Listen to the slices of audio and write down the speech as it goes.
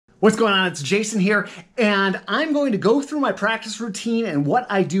What's going on? It's Jason here, and I'm going to go through my practice routine and what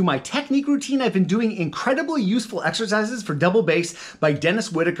I do, my technique routine. I've been doing incredibly useful exercises for double bass by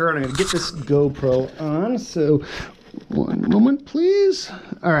Dennis Whitaker, and I'm going to get this GoPro on, so one moment, please.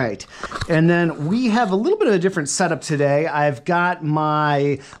 All right, and then we have a little bit of a different setup today. I've got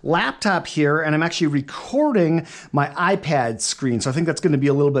my laptop here, and I'm actually recording my iPad screen, so I think that's going to be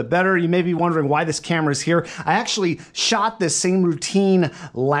a little bit better. You may be wondering why this camera is here. I actually shot this same routine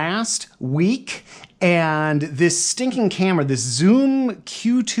last week, and this stinking camera, this Zoom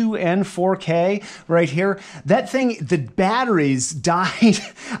Q2N 4K right here, that thing, the batteries died.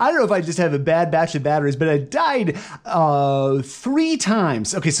 I don't know if I just have a bad batch of batteries, but it died 3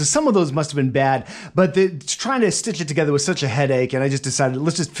 times. Okay, so some of those must have been bad, but trying to stitch it together was such a headache, and I just decided,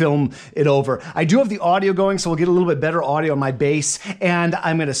 let's just film it over. I do have the audio going, so we'll get a little bit better audio on my bass, and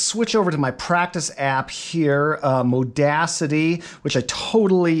I'm gonna switch over to my practice app here, Modacity, which I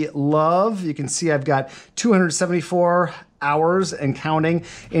totally love. You can see I've got 274 hours and counting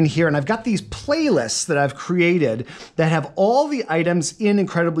in here, and I've got these playlists that I've created that have all the items in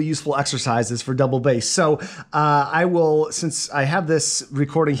incredibly useful exercises for double bass. So I will, since I have this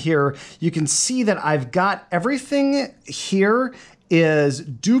recording here, you can see that I've got everything here is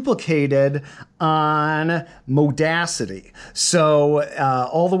duplicated on Modacity. So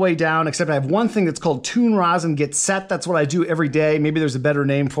all the way down, except I have one thing that's called Tune Rosin Get Set. That's what I do every day. Maybe there's a better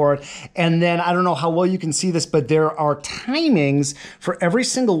name for it. And then I don't know how well you can see this, but there are timings for every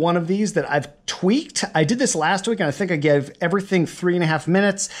single one of these that I've tweaked. I did this last week, and I think I gave everything 3.5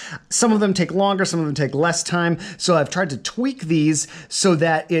 minutes. Some of them take longer, some of them take less time. So I've tried to tweak these so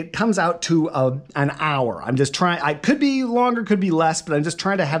that it comes out to an hour. I'm just trying, I could be longer, could be less, but I'm just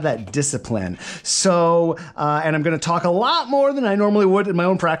trying to have that discipline. So, and I'm going to talk a lot more than I normally would in my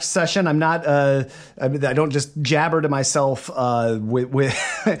own practice session. I'm not, I don't just jabber to myself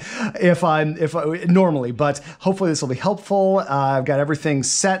if normally, but hopefully this will be helpful. I've got everything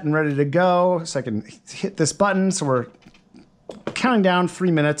set and ready to go, so I can hit this button. So we're counting down 3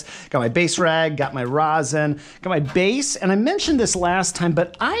 minutes. Got my bass rag, got my rosin, got my bass, and I mentioned this last time,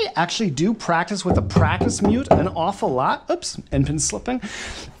 but I actually do practice with a practice mute an awful lot. Oops, end pin slipping.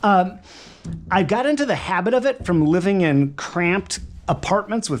 I got into the habit of it from living in cramped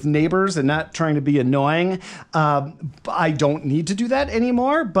apartments with neighbors and not trying to be annoying. I don't need to do that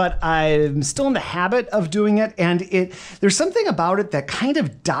anymore, but I'm still in the habit of doing it, and there's something about it that kind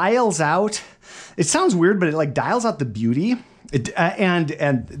of dials out. It sounds weird, but it like dials out the beauty.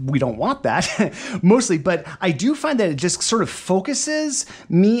 And we don't want that mostly, but I do find that it just sort of focuses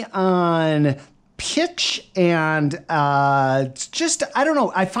me on pitch and just, I don't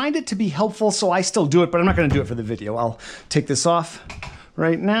know, I find it to be helpful, so I still do it, but I'm not going to do it for the video. I'll take this off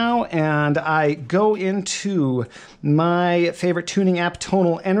right now, and I go into my favorite tuning app,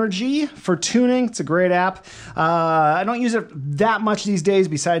 Tonal Energy, for tuning. It's a great app. I don't use it that much these days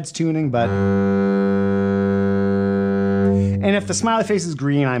besides tuning, but... And if the smiley face is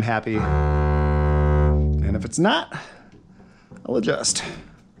green, I'm happy. And if it's not, I'll adjust.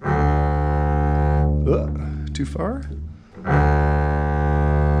 Too far.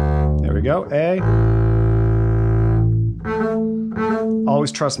 There we go. A.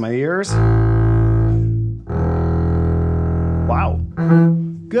 Always trust my ears. Wow.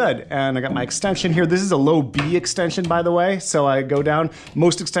 Good. And I got my extension here. This is a low B extension, by the way. So I go down.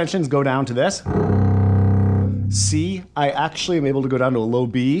 Most extensions go down to this. C. I actually am able to go down to a low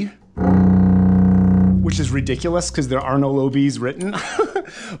B, which is ridiculous because there are no low Bs written.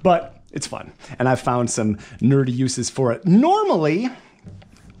 But it's fun, and I've found some nerdy uses for it. Normally,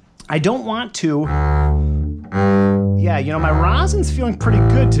 I don't want to... Yeah, you know, my rosin's feeling pretty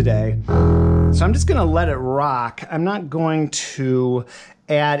good today, so I'm just gonna let it rock. I'm not going to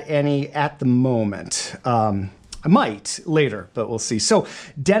add any at the moment. I might later, but we'll see. So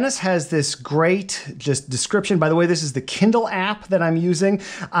Dennis has this great just description. By the way, this is the Kindle app that I'm using.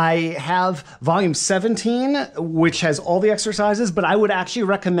 I have volume 17, which has all the exercises, but I would actually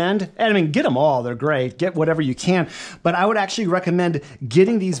recommend, and I mean, get them all, they're great, get whatever you can, but I would actually recommend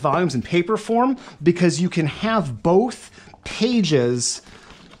getting these volumes in paper form because you can have both pages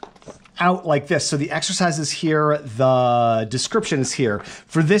out like this. So the exercise is here, the description is here.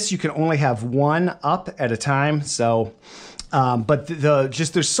 For this, you can only have one up at a time. So, but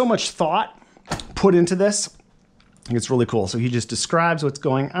there's so much thought put into this. I think it's really cool. So he just describes what's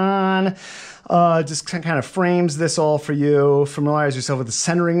going on, just kind of frames this all for you. Familiarize yourself with the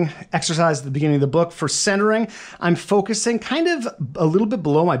centering exercise at the beginning of the book. For centering, I'm focusing kind of a little bit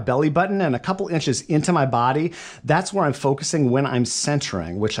below my belly button and a couple inches into my body. That's where I'm focusing when I'm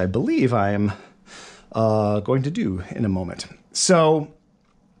centering, which I believe I am going to do in a moment. So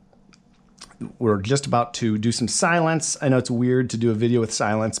we're just about to do some silence. I know it's weird to do a video with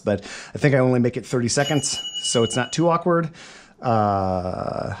silence, but I think I only make it 30 seconds, so it's not too awkward.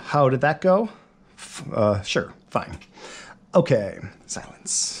 How did that go? Sure, fine. Okay,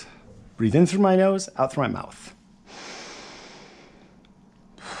 silence. Breathe in through my nose, out through my mouth.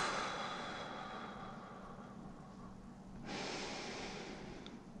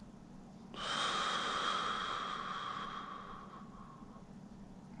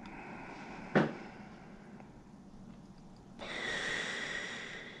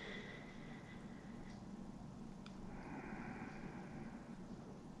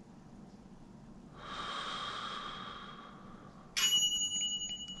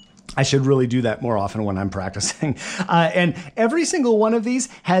 I should really do that more often when I'm practicing. And every single one of these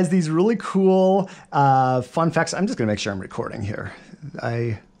has these really cool fun facts. I'm just gonna make sure I'm recording here.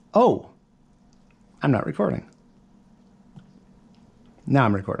 I'm not recording. Now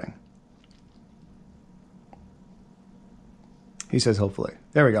I'm recording. He says hopefully.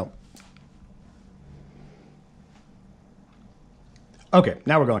 There we go. Okay,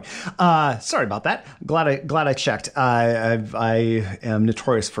 now we're going. Sorry about that. Glad I checked. I am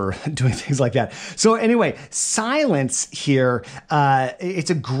notorious for doing things like that. So anyway, silence here. It's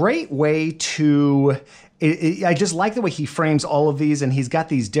a great way to. I just like the way he frames all of these, and he's got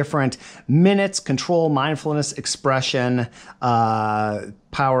these different minutes, control, mindfulness, expression,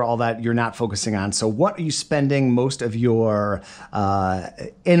 power, all that you're not focusing on. So what are you spending most of your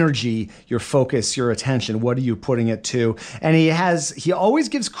energy, your focus, your attention? What are you putting it to? And he always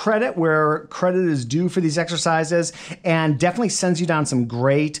gives credit where credit is due for these exercises, and definitely sends you down some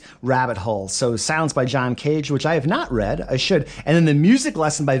great rabbit holes. So Silence by John Cage, which I have not read, I should. And then the Music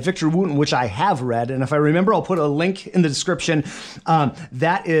Lesson by Victor Wooten, which I have read. And if I remember, I'll put a link in the description.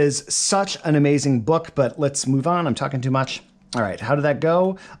 That is such an amazing book, but let's move on. I'm talking too much. All right, how did that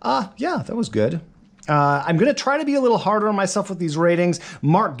go? Yeah, that was good. I'm gonna try to be a little harder on myself with these ratings.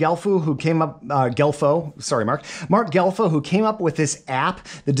 Mark Gelfo, who came up, Mark Gelfo, who came up with this app,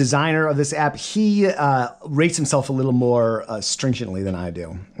 the designer of this app, he rates himself a little more stringently than I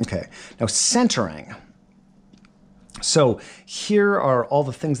do. Okay, now centering. So here are all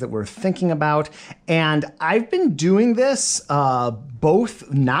the things that we're thinking about. And I've been doing this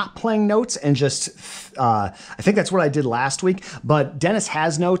both not playing notes and just, I think that's what I did last week, but Dennis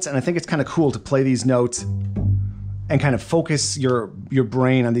has notes, and I think it's kind of cool to play these notes and kind of focus your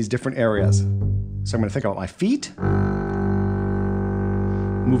brain on these different areas. So I'm gonna think about my feet,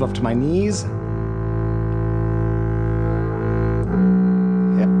 move up to my knees,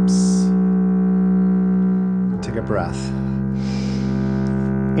 hips. Take a breath.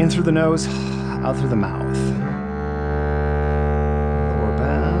 In through the nose, out through the mouth. Lower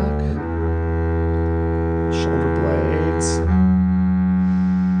back. Shoulder blades.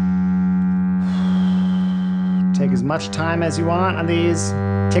 Take as much time as you want on these.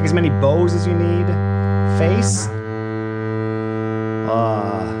 Take as many bows as you need. Face.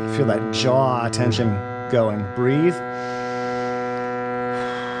 Feel that jaw tension going. Breathe.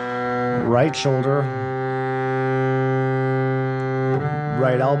 Right shoulder.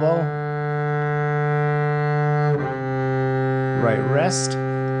 Right elbow, right wrist.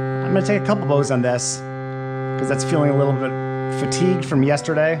 I'm gonna take a couple bows on this because that's feeling a little bit fatigued from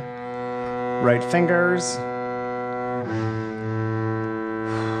yesterday. Right fingers.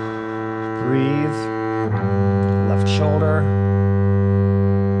 Breathe. Left shoulder.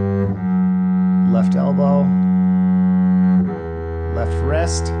 Left elbow. Left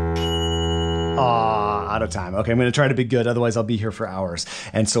wrist. Out of time. Okay, I'm gonna try to be good, otherwise I'll be here for hours,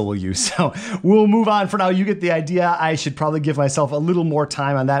 and so will you. So we'll move on for now. You get the idea. I should probably give myself a little more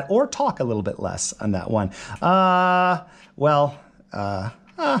time on that, or talk a little bit less on that one.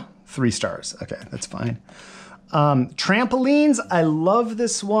 3 stars. Okay, that's fine. Trampolines, I love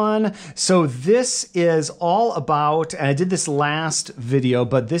this one. So this is all about, and I did this last video,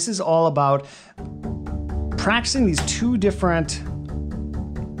 but this is all about practicing these 2 different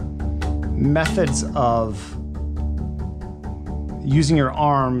methods of using your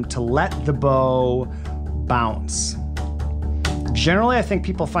arm to let the bow bounce. Generally, I think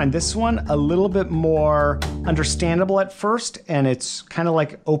people find this one a little bit more understandable at first, and it's kind of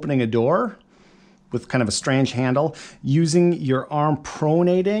like opening a door with kind of a strange handle. Using your arm,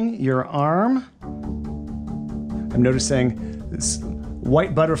 pronating your arm. I'm noticing this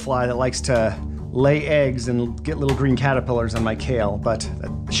white butterfly that likes to lay eggs and get little green caterpillars on my kale, but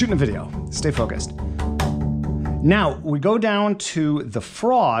shooting a video, stay focused. Now we go down to the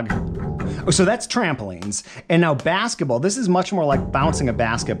frog. Oh, so that's trampolines. And now basketball, this is much more like bouncing a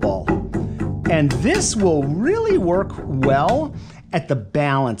basketball. And this will really work well at the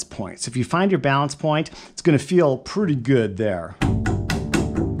balance point. So if you find your balance point, it's going to feel pretty good there.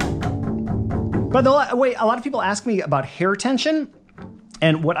 By the way, a lot of people ask me about hair tension.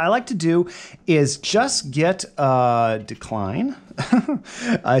 And what I like to do is just get decline.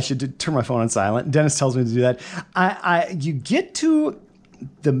 I should turn my phone on silent. Dennis tells me to do that. You get to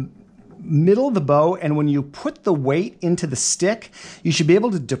the middle of the bow, and when you put the weight into the stick, you should be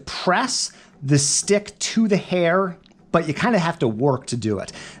able to depress the stick to the hair, but you kind of have to work to do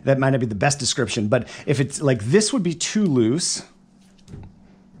it. That might not be the best description, but if it's like this would be too loose,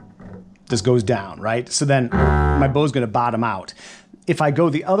 this goes down, right? So then my bow's gonna bottom out. If I go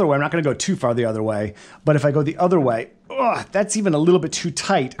the other way, I'm not gonna go too far the other way, but if I go the other way, that's even a little bit too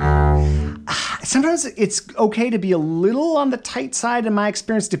tight. Sometimes it's okay to be a little on the tight side in my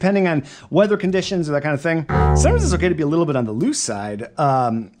experience, depending on weather conditions or that kind of thing. Sometimes it's okay to be a little bit on the loose side,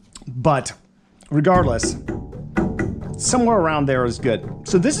 but regardless, somewhere around there is good.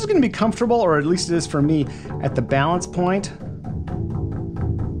 So this is gonna be comfortable, or at least it is for me, at the balance point.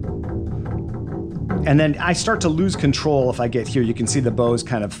 And then I start to lose control if I get here. You can see the bow's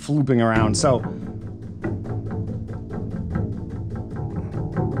kind of flooping around. So,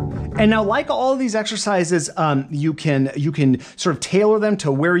 and now, like all of these exercises, you can sort of tailor them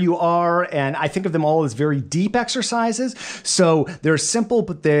to where you are, and I think of them all as very deep exercises. So they're simple,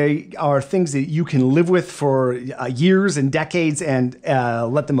 but they are things that you can live with for years and decades, and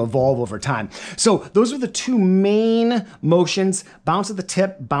let them evolve over time. So those are the two main motions: bounce at the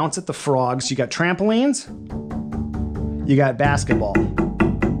tip, bounce at the frogs. You got trampolines, you got basketball.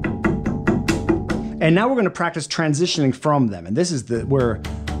 And now we're going to practice transitioning from them, and this is where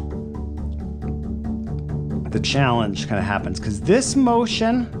the challenge kind of happens, because this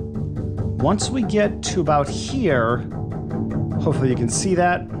motion, once we get to about here, hopefully you can see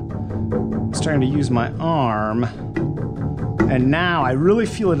that, I'm starting to use my arm, and now I really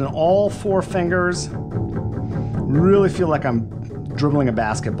feel it in all four fingers, really feel like I'm dribbling a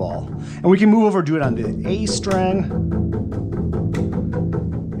basketball. And we can move over, do it on the A string,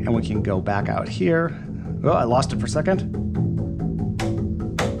 and we can go back out here. Oh, I lost it for a second.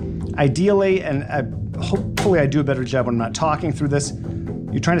 Ideally, and hopefully I do a better job when I'm not talking through this,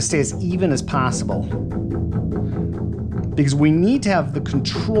 you're trying to stay as even as possible, because we need to have the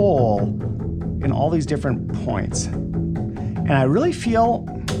control in all these different points. And I really feel,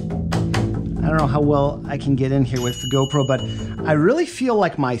 I don't know how well I can get in here with the GoPro, but I really feel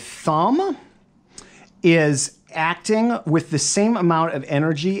like my thumb is acting with the same amount of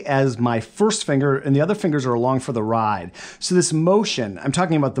energy as my first finger, and the other fingers are along for the ride. So this motion, I'm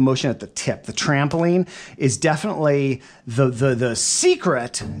talking about the motion at the tip, the trampoline, is definitely the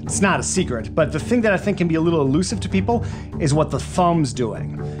secret. It's not a secret, but the thing that I think can be a little elusive to people is what the thumb's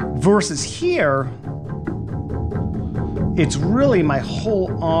doing. Versus here, it's really my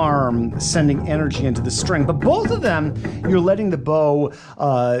whole arm sending energy into the string. But both of them, you're letting the bow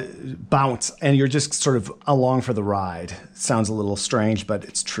bounce, and you're just sort of along for the ride. Sounds a little strange, but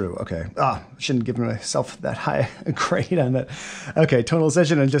it's true. Okay. Shouldn't give myself that high grade on that. Okay,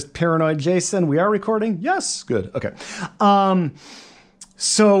 tonalization and just paranoid Jason. We are recording? Yes, good. Okay.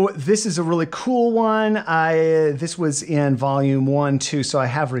 So this is a really cool one. This was in volume 1, 2, so I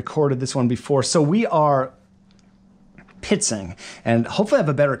have recorded this one before. So we are pitzing, and hopefully I have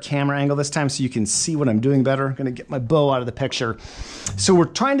a better camera angle this time so you can see what I'm doing better. I'm gonna get my bow out of the picture. So we're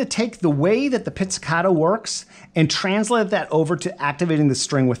trying to take the way that the pizzicato works and translate that over to activating the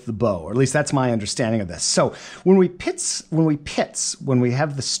string with the bow, or at least that's my understanding of this. So when we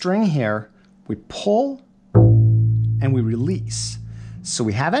have the string here, we pull and we release. So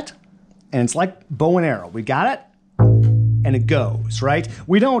we have it, and it's like bow and arrow. We got it, and it goes, right?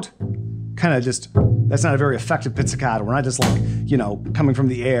 We don't kind of just, that's not a very effective pizzicato. We're not just like, you know, coming from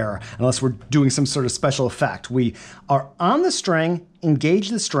the air, unless we're doing some sort of special effect. We are on the string, engage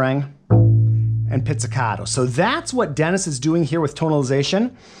the string, and pizzicato. So that's what Dennis is doing here with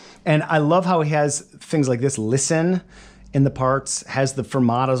tonalization. And I love how he has things like this, listen in the parts, has the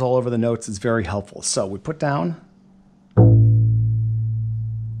fermatas all over the notes. It's very helpful. So we put down,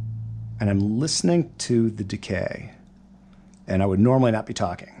 and I'm listening to the decay. And I would normally not be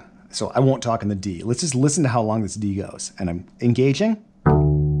talking, so I won't talk in the D. Let's just listen to how long this D goes. And I'm engaging.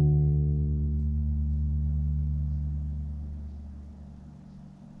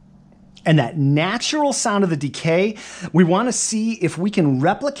 And that natural sound of the decay, we want to see if we can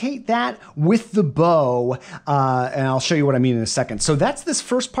replicate that with the bow, and I'll show you what I mean in a second. So that's this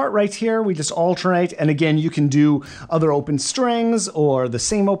first part right here. We just alternate, and again, you can do other open strings or the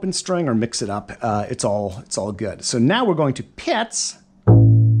same open string or mix it up. It's all good. So now we're going to pizz,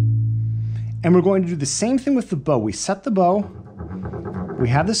 and we're going to do the same thing with the bow. We set the bow, we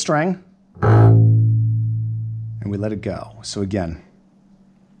have the string, and we let it go. So again,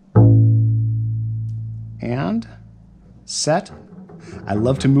 and set. I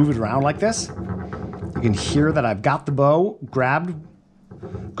love to move it around like this. You can hear that I've got the bow grabbed.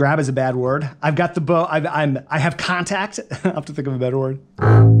 Grab is a bad word. I've got the bow, I have contact. I'll have to think of a better word.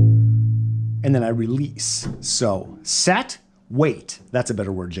 And then I release. So set, wait. That's a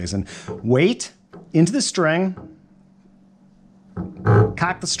better word, Jason. Wait into the string.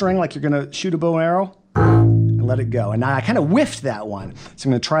 Cock the string like you're gonna shoot a bow and arrow. And let it go. And now I kind of whiffed that one. So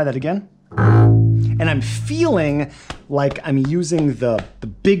I'm gonna try that again. And I'm feeling like I'm using the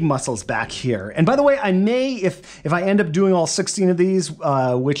big muscles back here. And by the way, I may, if I end up doing all 16 of these,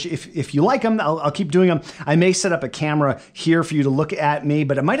 which if you like them, I'll keep doing them. I may set up a camera here for you to look at me,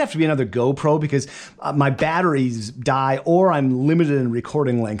 but it might have to be another GoPro because my batteries die or I'm limited in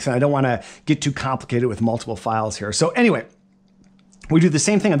recording length and I don't want to get too complicated with multiple files here. So anyway, we do the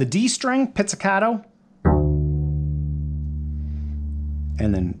same thing on the D string, pizzicato.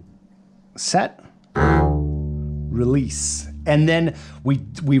 And then set, release. And then we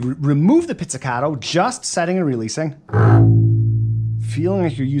remove the pizzicato, just setting and releasing, feeling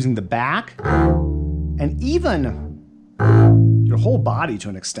like you're using the back and even your whole body to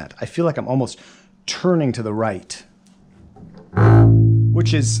an extent. I feel like I'm almost turning to the right,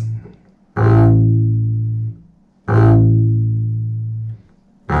 which is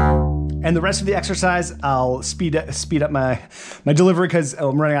and the rest of the exercise, I'll speed up my delivery because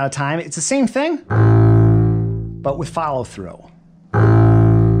I'm running out of time. It's the same thing, but with follow through.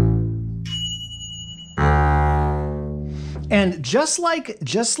 And just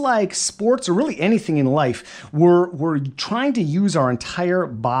like sports or really anything in life, we're trying to use our entire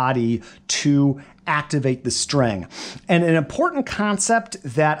body to activate the string. And an important concept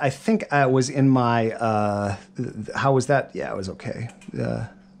that I think was in my, how was that? Yeah, it was okay.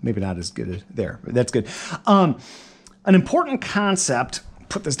 Maybe not as good as there. That's good. An important concept,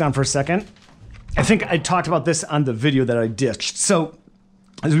 put this down for a second. I think I talked about this on the video that I ditched. So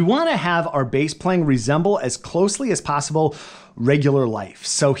as we want to have our bass playing resemble as closely as possible regular life.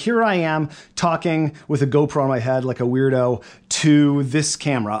 So here I am talking with a GoPro on my head like a weirdo to this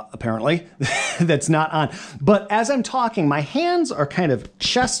camera, apparently, that's not on. But as I'm talking, my hands are kind of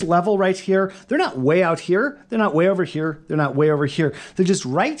chest level right here. They're not way out here. They're not way over here. They're not way over here. They're just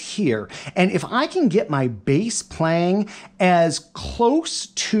right here. And if I can get my bass playing as close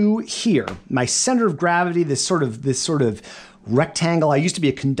to here, my center of gravity, this sort of rectangle. I used to be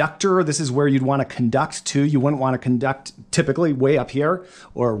a conductor. This is where you'd want to conduct to. You wouldn't want to conduct typically way up here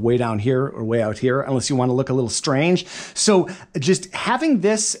or way down here or way out here unless you want to look a little strange. So just having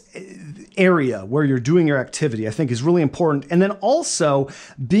this area where you're doing your activity, I think is really important. And then also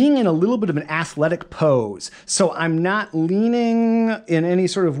being in a little bit of an athletic pose. So I'm not leaning in any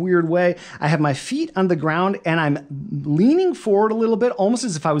sort of weird way. I have my feet on the ground and I'm leaning forward a little bit, almost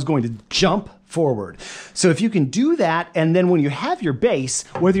as if I was going to jump forward. So if you can do that, and then when you have your bass,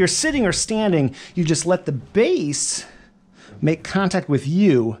 whether you're sitting or standing, you just let the bass make contact with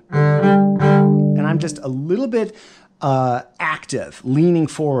you. And I'm just a little bit active, leaning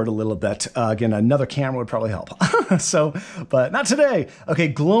forward a little bit. Again, another camera would probably help. So, but not today. Okay,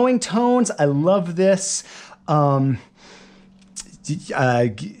 glowing tones. I love this. So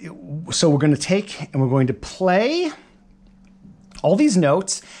we're going to take and we're going to play all these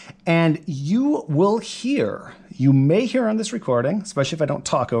notes, and you will hear, you may hear on this recording, especially if I don't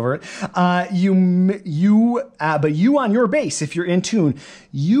talk over it, but you on your bass, if you're in tune,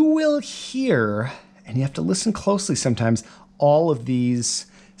 you will hear, and you have to listen closely sometimes, all of these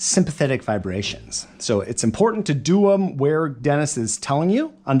sympathetic vibrations. So it's important to do them where Dennis is telling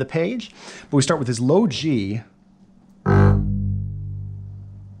you on the page, but we start with this low G.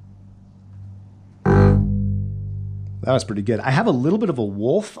 That was pretty good. I have a little bit of a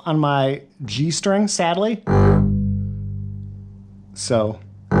wolf on my G string, sadly. So,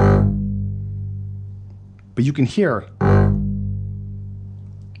 but you can hear.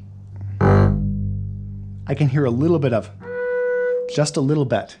 I can hear a little bit of, just a little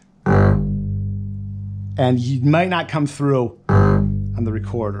bit. And you might not come through on the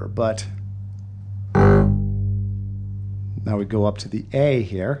recorder, but now we go up to the A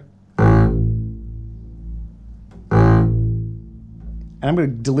here. And I'm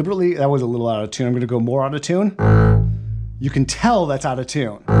going to deliberately, that was a little out of tune, I'm going to go more out of tune. You can tell that's out of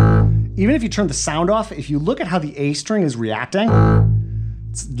tune. Even if you turn the sound off, if you look at how the A string is reacting,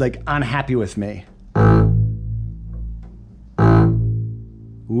 it's like unhappy with me.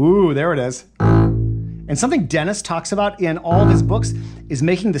 Ooh, there it is. And something Dennis talks about in all of his books is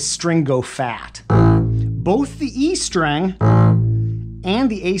making the string go fat. Both the E string and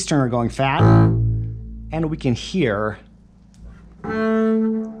the A string are going fat, and we can hear,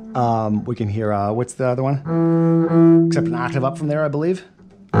 what's the other one? Except an octave up from there, I believe.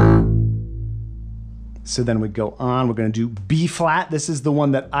 So then we go on, we're gonna do B flat. This is the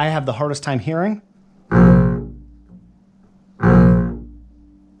one that I have the hardest time hearing.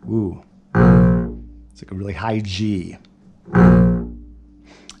 Ooh, it's like a really high G.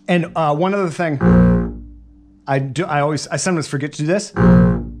 And one other thing, I sometimes forget to do this.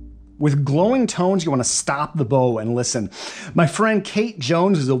 With glowing tones, you want to stop the bow and listen. My friend Kate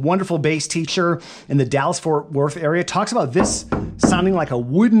Jones is a wonderful bass teacher in the Dallas-Fort Worth area. Talks about this sounding like a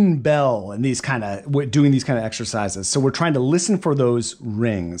wooden bell and doing these kind of exercises. So we're trying to listen for those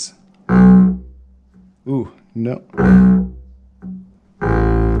rings. Ooh, no.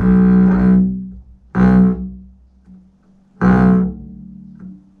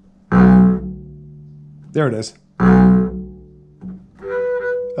 There it is.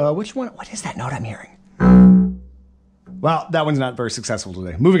 Which one? What is that note I'm hearing? Well, that one's not very successful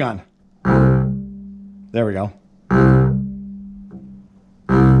today. Moving on. There we go.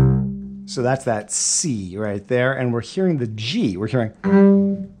 So that's that C right there, and we're hearing the G. We're hearing.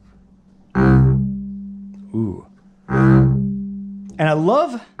 Ooh. And I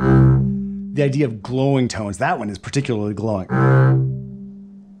love the idea of glowing tones. That one is particularly glowing.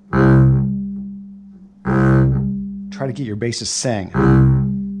 Try to get your bass to sing.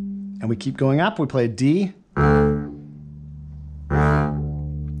 And we keep going up. We play a D.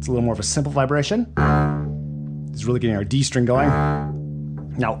 It's a little more of a simple vibration. It's really getting our D string going.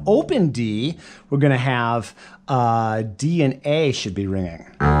 Now, open D, we're going to have D and A should be ringing.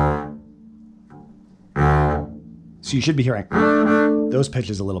 So you should be hearing those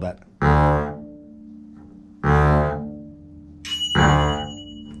pitches a little bit.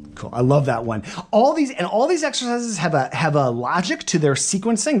 Cool. I love that one. All these exercises have a logic to their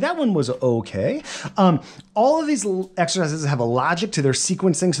sequencing. That one was okay. All of these exercises have a logic to their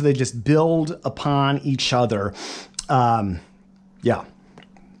sequencing, so they just build upon each other. Yeah.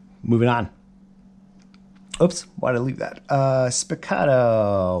 Moving on. Oops, why did I leave that?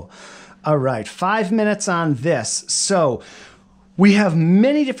 Spiccato. All right, 5 minutes on this. So we have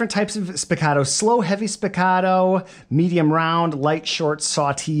many different types of spiccato: slow, heavy spiccato, medium round, light, short,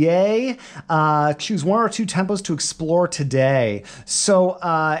 sauté. Choose one or two tempos to explore today. So,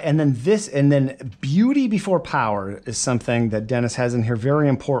 and then beauty before power is something that Dennis has in here, very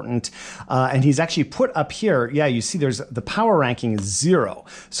important. And he's actually put up here, yeah, you see there's the power ranking is 0.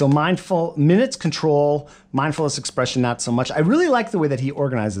 So mindful, minutes control, mindfulness expression, not so much. I really like the way that he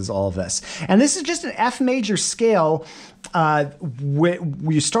organizes all of this. And this is just an F major scale.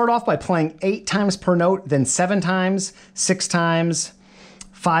 We start off by playing 8 times per note, then 7 times, 6 times,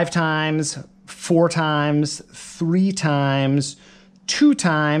 5 times, 4 times, 3 times, 2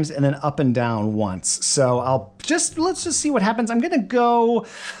 times, and then up and down once. So let's just see what happens. I'm gonna go,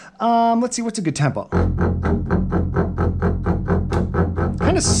 let's see, what's a good tempo?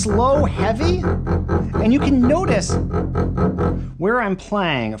 Kind of slow, heavy, and you can notice where I'm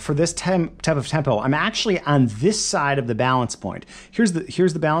playing for this type of tempo. I'm actually on this side of the balance point. Here's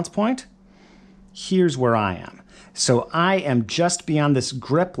the balance point. Here's where I am. So I am just beyond this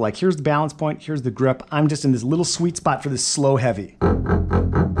grip. Like here's the balance point, here's the grip. I'm just in this little sweet spot for this slow heavy.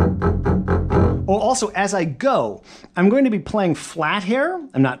 Oh, also as I go, I'm going to be playing flat here.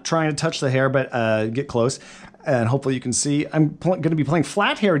 I'm not trying to touch the hair, but get close. And hopefully you can see, I'm going to be playing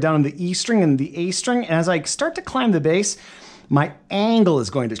flat hair down in the E string and the A string. And as I start to climb the bass, my angle is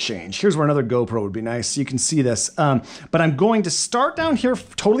going to change. Here's where another GoPro would be nice, so you can see this. But I'm going to start down here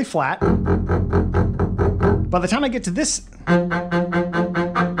totally flat. By the time I get to this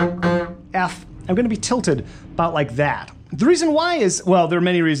F, I'm going to be tilted about like that. The reason why is, well, there are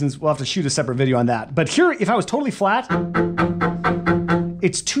many reasons. We'll have to shoot a separate video on that. But here, if I was totally flat,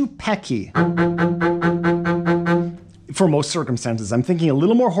 it's too pecky. For most circumstances, I'm thinking a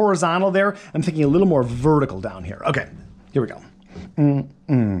little more horizontal there. I'm thinking a little more vertical down here. Okay, here we go.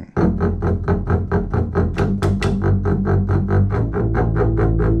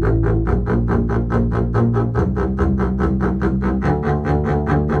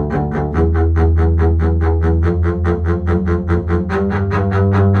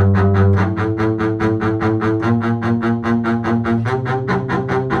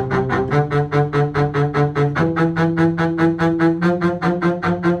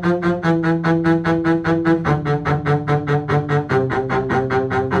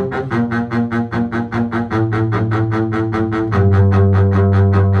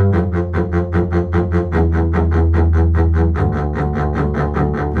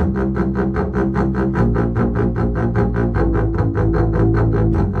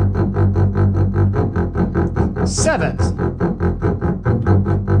 sevens.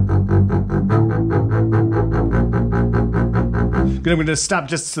 Good, I'm going to stop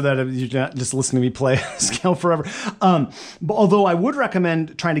just so that you're not just listening to me play scale forever. But although I would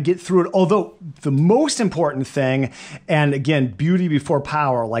recommend trying to get through it, although the most important thing, and again, beauty before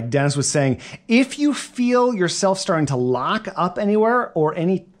power, like Dennis was saying, if you feel yourself starting to lock up anywhere or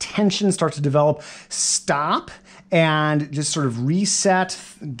any tension starts to develop, stop and just sort of reset,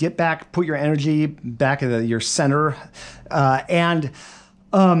 get back, put your energy back at your center, I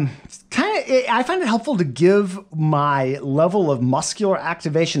find it helpful to give my level of muscular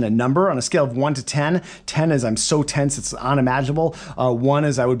activation a number on a scale of 1 to 10. 10 is I'm so tense it's unimaginable. 1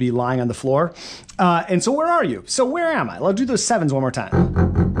 is I would be lying on the floor. And so where are you? So where am I? I'll do those sevens one more time.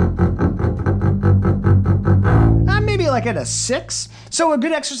 Maybe like at a 6. So a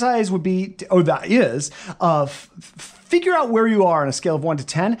good exercise would be, figure out where you are on a scale of 1 to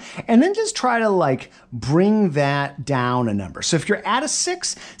 10, and then just try to like bring that down a number. So if you're at a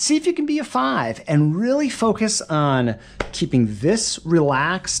 6, see if you can be a 5 and really focus on keeping this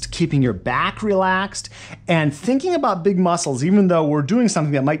relaxed, keeping your back relaxed, and thinking about big muscles, even though we're doing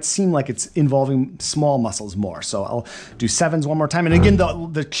something that might seem like it's involving small muscles more. So I'll do sevens one more time. And again,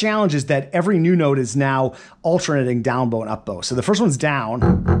 the challenge is that every new note is now alternating down bow and up bow. So the first one's down,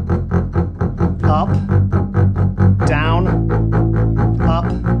 up, down, up,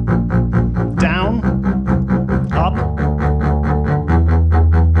 down, up.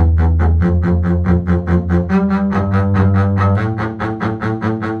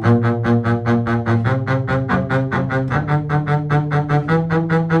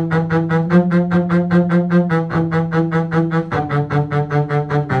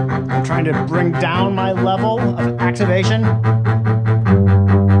 I'm trying to bring down my level of activation.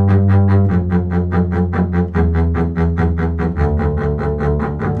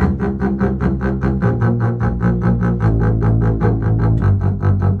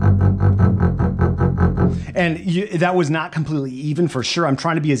 And that was not completely even for sure. I'm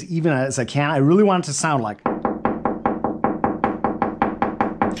trying to be as even as I can. I really want it to sound like.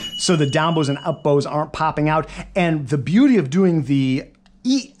 So the down bows and up bows aren't popping out. And the beauty of doing the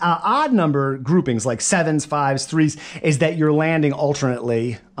odd number groupings like sevens, fives, threes is that you're landing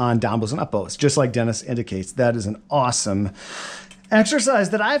alternately on down bows and up bows, just like Dennis indicates. That is an awesome exercise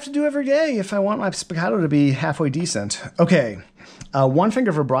that I have to do every day if I want my spiccato to be halfway decent. Okay. One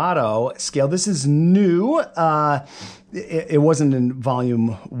finger vibrato scale. This is new. It wasn't in volume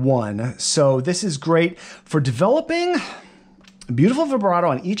 1. So this is great for developing a beautiful vibrato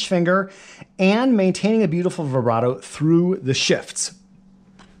on each finger and maintaining a beautiful vibrato through the shifts.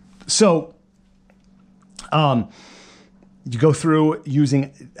 So you go through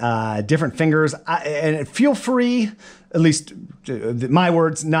using different fingers, and feel free, at least my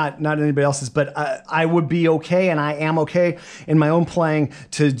words, not anybody else's, but I would be okay, and I am okay in my own playing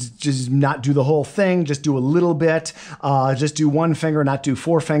to just not do the whole thing, just do a little bit, just do one finger, not do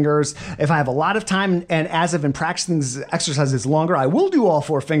 4 fingers. If I have a lot of time, and as I've been practicing these exercises longer, I will do all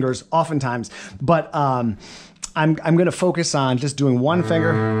 4 fingers oftentimes, but I'm going to focus on just doing one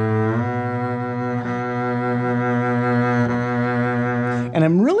finger. And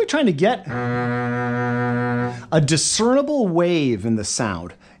I'm really trying to get a discernible wave in the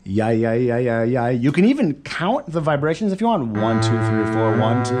sound. Yeah, yeah, yeah, yeah, yeah. You can even count the vibrations if you want. 1, 2, 3, 4,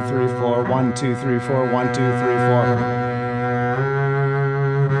 1, 2, 3, 4, 1, 2, 3, 4, 1, 2, 3, 4.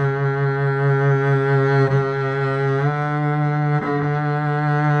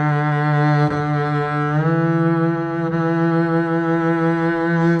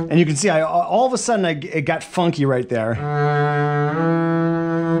 And you can see all of a sudden it got funky right there.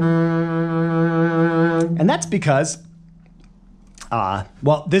 And that's because,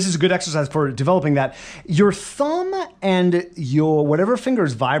 well, this is a good exercise for developing that. Your thumb and your whatever finger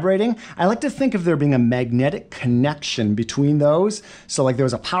is vibrating, I like to think of there being a magnetic connection between those. So like there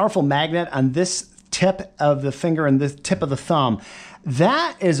was a powerful magnet on this tip of the finger and this tip of the thumb.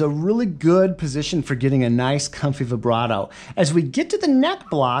 That is a really good position for getting a nice comfy vibrato. As we get to the neck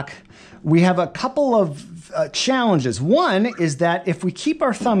block, we have a couple of challenges. One is that if we keep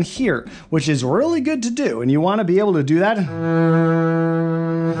our thumb here, which is really good to do, and you want to be able to do that,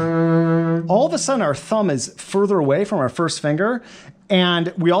 all of a sudden our thumb is further away from our first finger,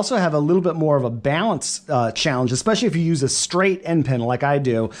 and we also have a little bit more of a balance challenge, especially if you use a straight end pin like I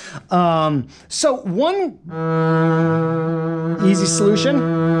do. So one easy solution,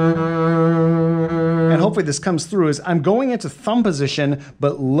 and hopefully this comes through, is I'm going into thumb position,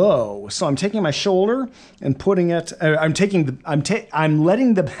 but low. So I'm taking my shoulder and putting it, I'm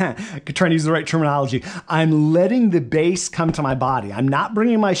letting the, trying to use the right terminology, I'm letting the base come to my body. I'm not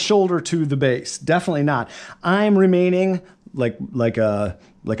bringing my shoulder to the base, definitely not. I'm remaining like a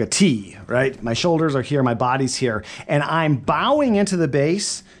T, right? My shoulders are here, my body's here, and I'm bowing into the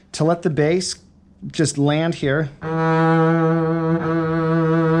base to let the base just land here.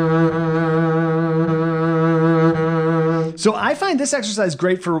 So I find this exercise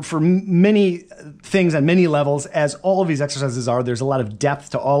great for many things on many levels, as all of these exercises are. There's a lot of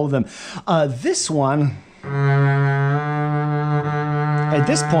depth to all of them. This one, at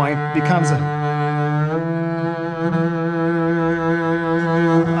this point, becomes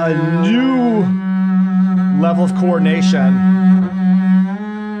a new level of coordination.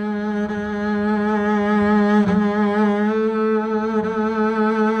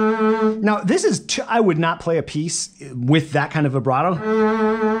 Now, this is, I would not play a piece with that kind of vibrato,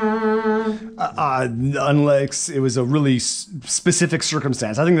 unless it was a really specific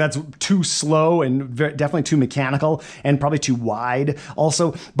circumstance. I think that's too slow and definitely too mechanical and probably too wide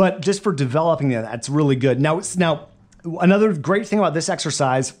also. But just for developing that, that's really good. Now, another great thing about this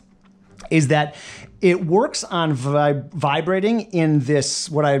exercise is that it works on vibrating in this,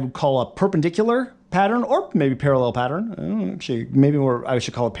 what I would call a perpendicular pattern, or maybe parallel pattern. Actually, maybe more, I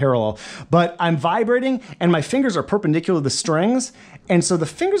should call it parallel. But I'm vibrating and my fingers are perpendicular to the strings. And so the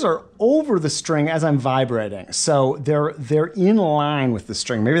fingers are over the string as I'm vibrating. So they're in line with the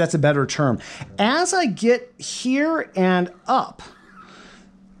string. Maybe that's a better term. As I get here and up,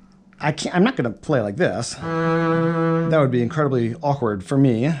 I'm not going to play like this. That would be incredibly awkward for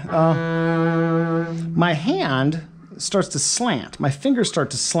me. My hand starts to slant. My fingers start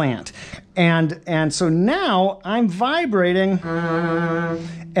to slant. And so now I'm vibrating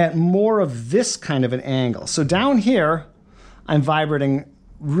at more of this kind of an angle. So down here, I'm vibrating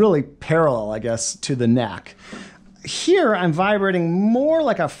really parallel, I guess, to the neck. Here, I'm vibrating more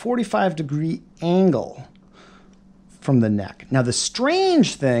like a 45-degree angle from the neck. Now, the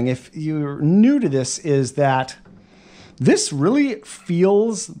strange thing, if you're new to this, is that this really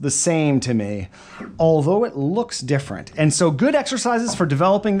feels the same to me, although it looks different. And so good exercises for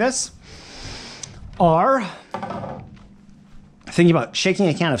developing this are thinking about shaking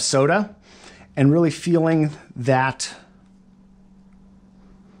a can of soda and really feeling that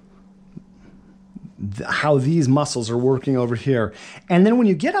how these muscles are working over here. And then when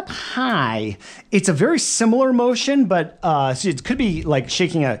you get up high, it's a very similar motion, but so it could be like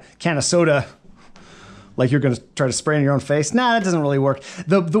shaking a can of soda like you're going to try to spray in your own face. Nah, that doesn't really work.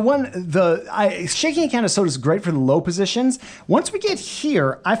 Shaking a can of soda is great for the low positions. Once we get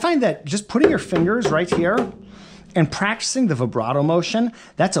here, I find that just putting your fingers right here and practicing the vibrato motion,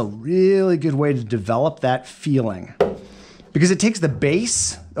 that's a really good way to develop that feeling. Because it takes the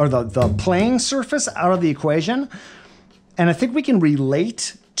bass or the playing surface out of the equation. And I think we can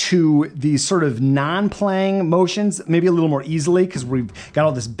relate to these sort of non-playing motions maybe a little more easily because we've got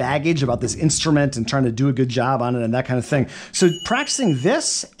all this baggage about this instrument and trying to do a good job on it and that kind of thing. So practicing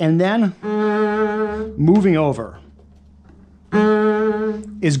this and then moving over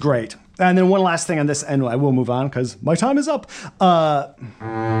is great. And then one last thing on this, and I will move on because my time is up.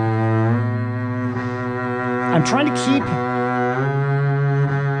 I'm trying to keep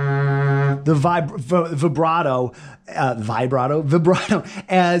the vibrato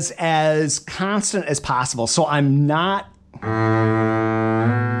as constant as possible. So I'm not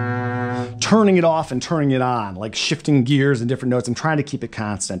turning it off and turning it on, like shifting gears and different notes. I'm trying to keep it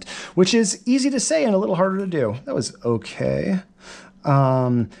constant, which is easy to say and a little harder to do. That was okay.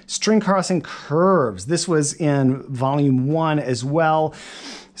 String crossing curves. This was in volume 1 as well.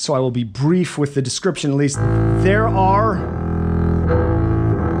 So I will be brief with the description at least. There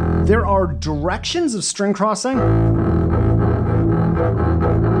are directions of string crossing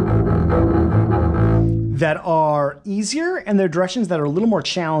that are easier, and there are directions that are a little more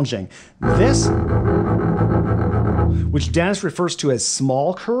challenging. This, which Dennis refers to as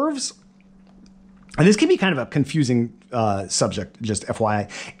small curves, and this can be kind of a confusing subject, just FYI,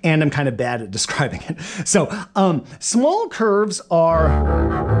 and I'm kind of bad at describing it. So small curves are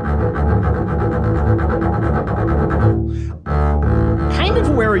kind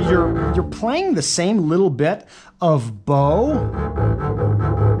of where you're playing the same little bit of bow.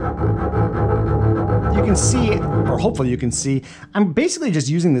 You can see, or hopefully you can see, I'm basically just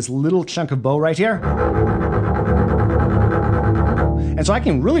using this little chunk of bow right here. And so I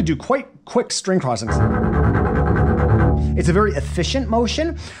can really do quite quick string crossings. It's a very efficient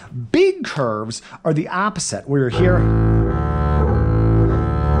motion. Big curves are the opposite, where you're here,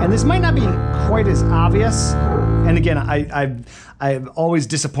 and And this might not be quite as obvious. And again, I'm always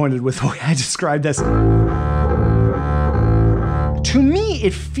disappointed with the way I describe this. To me,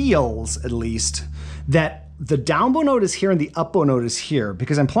 it feels, at least, that the down bow note is here and the up bow note is here,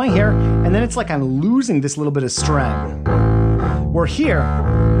 because I'm playing here, and then it's like I'm losing this little bit of string. Where here,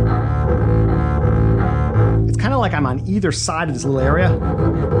 it's kind of like I'm on either side of this little area,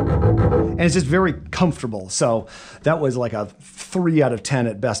 and it's just very comfortable. So that was like a 3 out of 10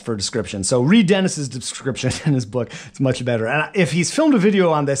 at best for description. So read Dennis's description in his book. It's much better. And if he's filmed a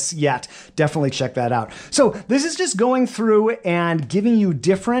video on this yet, definitely check that out. So this is just going through and giving you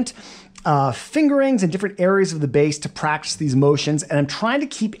different fingerings in different areas of the bass to practice these motions, and I'm trying to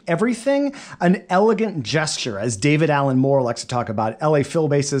keep everything an elegant gesture, as David Allen Moore likes to talk about, LA Phil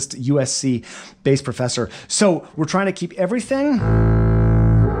bassist, USC bass professor. So we're trying to keep everything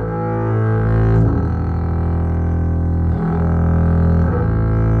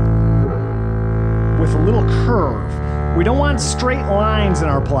with a little curve. We don't want straight lines in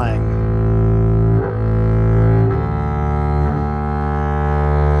our playing.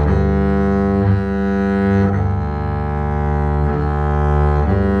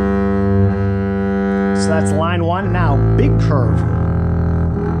 That's line 1. Now, big curve.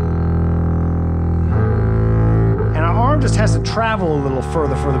 And our arm just has to travel a little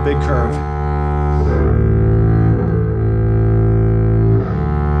further for the big curve.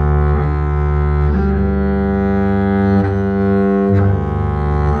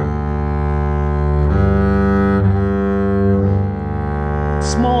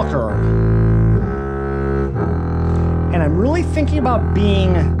 Small curve. And I'm really thinking about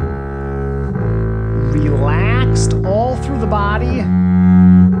being relaxed all through the body,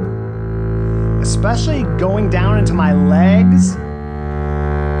 especially going down into my legs.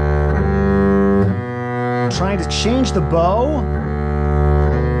 Trying to change the bow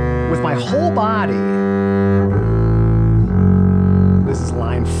with my whole body. This is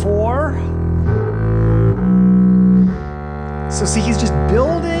line 4. So see, he's just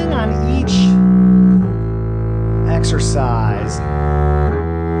building on each exercise.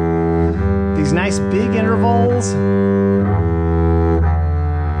 These nice big intervals.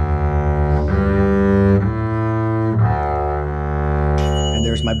 And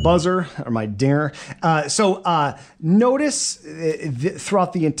there's my buzzer, or my dinger. Notice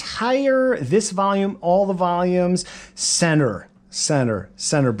throughout the entire, this volume, all the volumes, center. Center,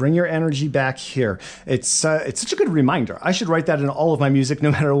 center. Bring your energy back here. It's such a good reminder. I should write that in all of my music, no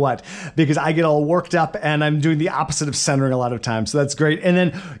matter what, because I get all worked up and I'm doing the opposite of centering a lot of times. So that's great. And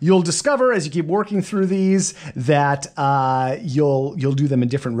then you'll discover as you keep working through these that you'll do them in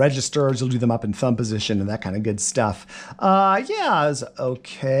different registers. You'll do them up in thumb position and that kind of good stuff. Yeah, it's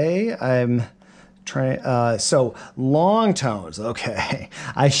okay. I'm trying. So long tones. Okay,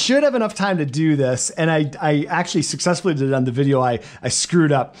 I should have enough time to do this, and I actually successfully did it on the video. I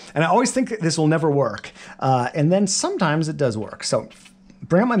screwed up, and I always think this will never work, and then sometimes it does work. So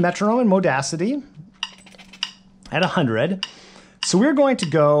bring up my metronome in Modacity at 100. So we're going to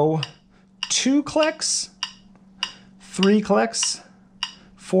go 2 clicks, 3 clicks,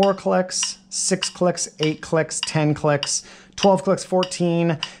 4 clicks, 6 clicks, 8 clicks, 10 clicks, 12 clicks,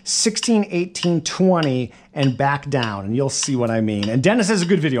 14, 16, 18, 20, and back down. And you'll see what I mean. And Dennis has a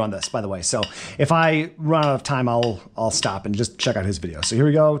good video on this, by the way. So if I run out of time, I'll stop and just check out his video. So here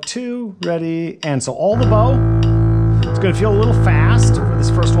we go. 2, ready, and so all the bow. It's going to feel a little fast for this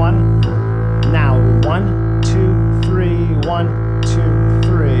first one. Now 1, 2, 3, 1, 2,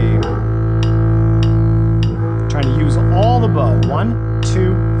 3. Trying to use all the bow. 1,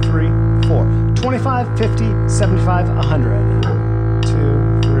 2, 3, 4. 25, 50, 75, 100.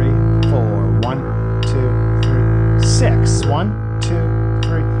 2, 3, 4. 1, 2, 3, 6. 1, 2,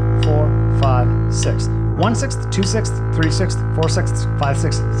 3, 4, 5, 6. 1 6th, 2 6th, 3 6th, 4 6th, 5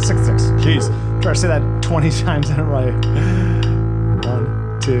 6th, 6 6th. Jeez, try to say that 20 times in a row.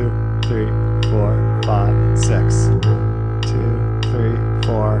 1, 2, 3, 4, 5, 6. 2, 3,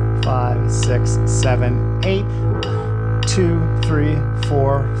 4, 5, 6, 7, 8. 2, 3,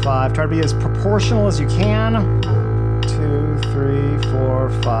 4, 5. Try to be as proportional as you can. 2, 3, 4,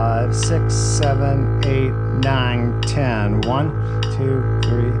 5, 6, 7, 8, 9, 10. 1, 2,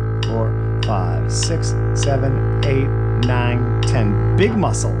 3, 4, 5, 6, 7, 8, 9, 10. Big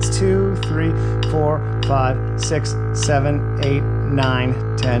muscles. 2, 3, 4, 5, 6, 7, 8,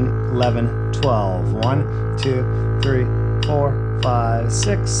 9, 10, 11, 12. 1, 2, 3, 4, 5,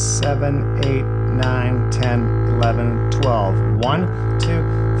 6, 7, 8, 9, 10, 11, 12. 1,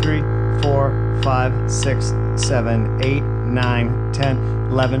 2, 3, 4, 5, 6, 7, 8, 9, 10,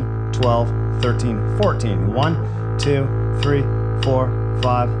 11, 12, 13, 14. 1, 2, 3, 4,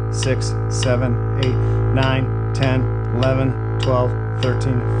 5, 6, 7, 8, 9, 10, 11, 12,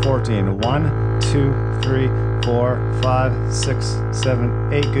 13, 14. 1, 2, 3, 4, 5, 6,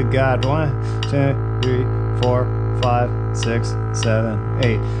 7, 8. Good God. 1, 2, 3, 4, 5, 6, 7,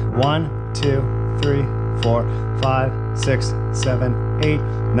 8. 1, 2, 3, 4, 5, 6, 7, 8,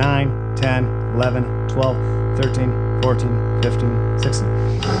 9, 10, 11, 12, 13, 14, 15,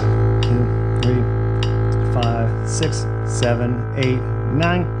 16. 2, 3, 5, 6, 7, 8,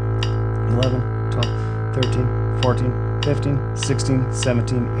 9, 11, 12, 13, 14, 15, 16,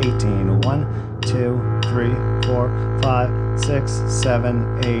 17, 18. 1, 2, 3, 4, 5, 6,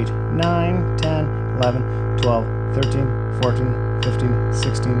 7, 8, 9, 10, 11, 12, 13, 14, 15,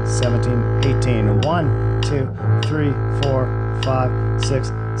 16, 17, 18. 1, 2, 3, 4, 5,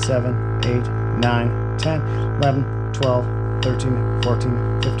 6, 7, 8, 9, 10, 11, 12, 13,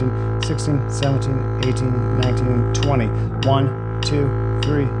 14, 15, 16, 17, 18, 19, 20. 1, 2,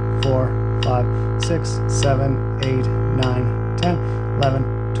 3, 4, 5, 6, 7, 8, 9, 10, 11,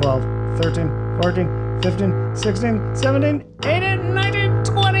 12, 13, 14, 15, 16, 17, 18, 19,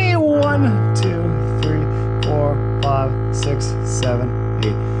 20. 1, 2, 3, 4, 5, 6, 7,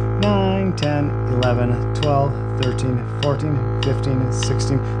 8, 9, 10, 11, 12, 13, 14, 15,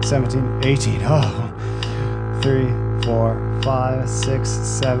 16, 17, 18. Oh. 3, 4, 5, 6,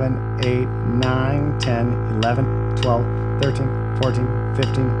 7, 8, 9, 10, 11, 12, 13, 14,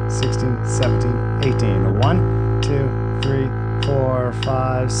 15, 16, 17, 18. 1, 2, 3, 4,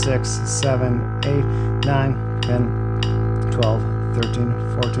 5, 6, 7, 8, 9, 10, 12, 13,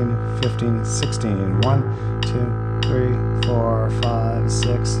 14, 15, 16. 1, 2, 3, 4, 5,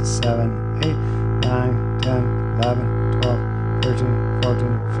 6, 7, 8, 9, 10, 11, 12, 13,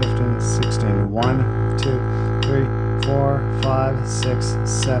 14, 15, 16. 1, 2, 3, 4, 5, 6,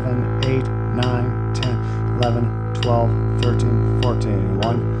 7, 8, 9, 10, 11, 12, 13, 14.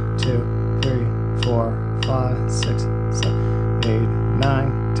 1, 2, 3, 4, 5, 6, 7, 8,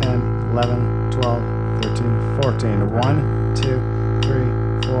 9, 10, 11, 12, 13, 14. 1, 2, 3,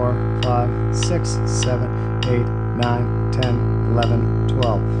 4, 5, 6, 7, 8, 9, 10, 11,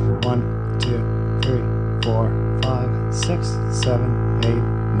 12. 1, 2, 3, 4, 5, 6, 7, 8,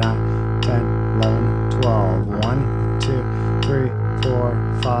 9, 10, 11, 12. 1, 2, 3,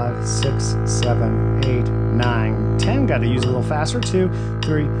 4, 5, 6, 7, 8, 9, 10. Got to use it a little faster. 2,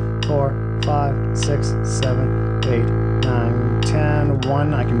 3, 4, 5, 6, 7, 8, 9, 10.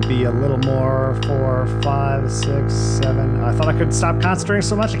 1, I can be a little more. 4, 5, 6, 7. I thought I could stop concentrating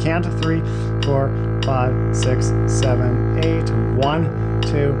so much. I can't. 3, 4, 5, 6, 7, 8. 1,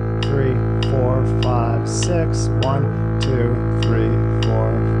 2, 3, 4, 5, 6. 1, 2, 3,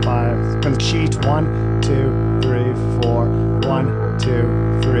 4, 5. I'm gonna cheat. 1, 2, 3, 4. 1,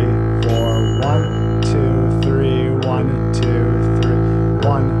 2, 3, 4. 1, 2, 3. 1, 2, 3.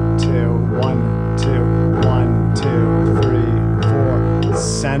 1, 2, 1, 2, 1, 2, 3, 4.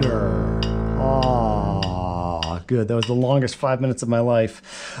 Center. Oh, good. That was the longest 5 minutes of my life.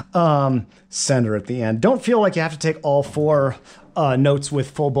 Center at the end. Don't feel like you have to take all 4 notes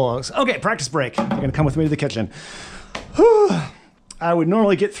with full bullets. Okay, practice break. You're gonna come with me to the kitchen. I would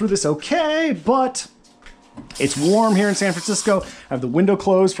normally get through this okay, but it's warm here in San Francisco. I have the window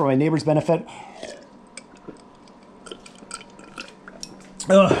closed for my neighbor's benefit.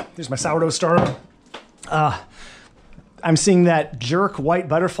 There's my sourdough starter. I'm seeing that jerk white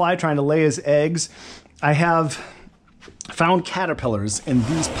butterfly trying to lay his eggs. I have found caterpillars in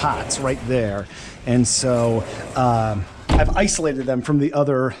these pots right there. And so I've isolated them from the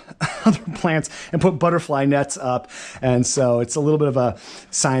other plants and put butterfly nets up. And so it's a little bit of a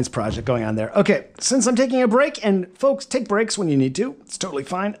science project going on there. Okay, since I'm taking a break, and folks, take breaks when you need to. It's totally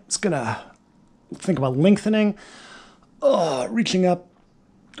fine. It's gonna think about lengthening. Reaching up.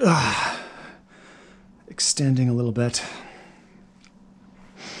 Extending a little bit.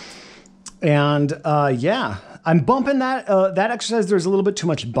 And yeah, I'm bumping that that exercise. There's a little bit too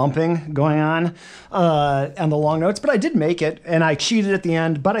much bumping going on the long notes, but I did make it, and I cheated at the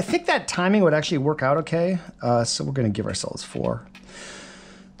end. But I think that timing would actually work out okay. So we're going to give ourselves 4.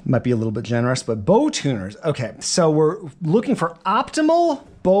 Might be a little bit generous, but bow tuners. Okay, so we're looking for optimal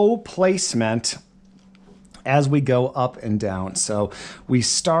bow placement as we go up and down. So we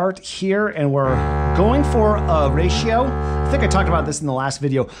start here and we're going for a ratio. I think I talked about this in the last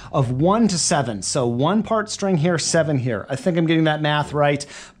video of 1 to 7. So 1 part string here, 7 here. I think I'm getting that math right,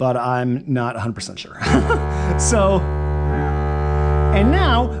 but I'm not 100% sure. So, and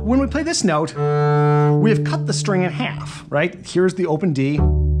now when we play this note, we have cut the string in half, right? Here's the open D.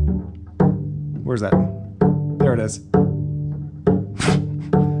 Where's that? There it is.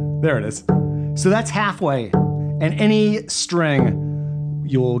 There it is. So that's halfway, and any string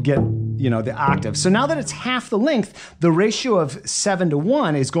you'll get, you know, the octave. So now that it's half the length, the ratio of 7 to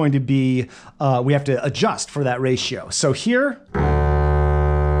 1 is going to be, we have to adjust for that ratio. So here,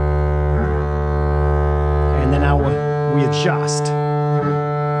 and then now we adjust.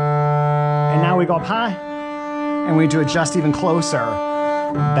 And now we go up high, and we need to adjust even closer.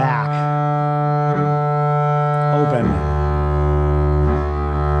 Back. Open.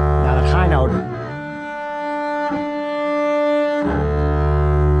 Now that high note.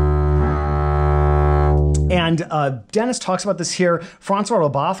 And Dennis talks about this here. Francois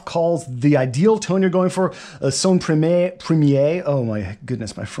Leboeuf calls the ideal tone you're going for son premier. Oh my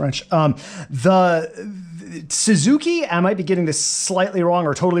goodness, my French. The Suzuki, I might be getting this slightly wrong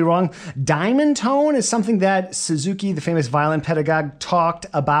or totally wrong. Diamond tone is something that Suzuki, the famous violin pedagogue, talked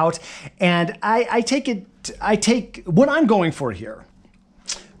about. And I take what I'm going for here,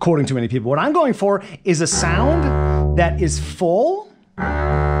 quoting too many people, what I'm going for is a sound that is full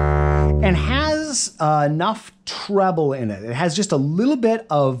and has enough treble in it. It has just a little bit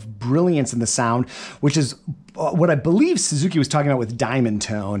of brilliance in the sound, which is what I believe Suzuki was talking about with diamond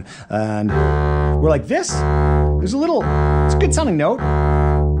tone. And we're like this, there's a little, it's a good sounding note,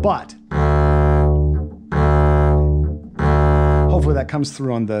 but hopefully that comes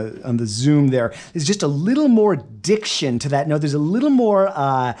through on the zoom there. There's just a little more diction to that note. There's a little more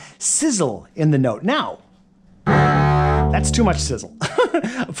sizzle in the note. Now, that's too much sizzle,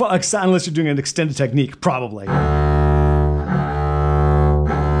 unless you're doing an extended technique, probably.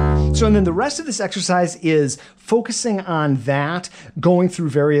 So, and then the rest of this exercise is focusing on that, going through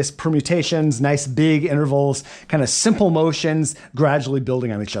various permutations, nice big intervals, kind of simple motions, gradually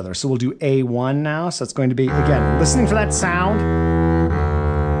building on each other. So we'll do A1 now. So it's going to be, again, listening for that sound.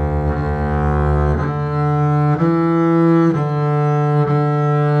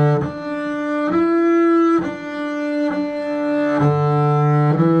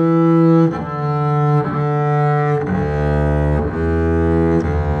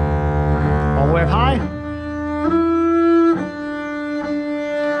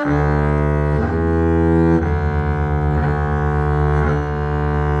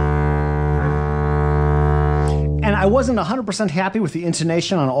 I wasn't 100% happy with the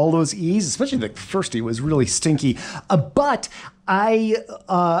intonation on all those E's, especially the first E was really stinky. But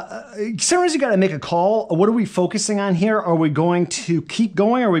sometimes you got to make a call. What are we focusing on here? Are we going to keep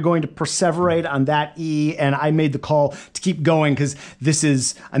going? Are we going to perseverate on that E? And I made the call to keep going because this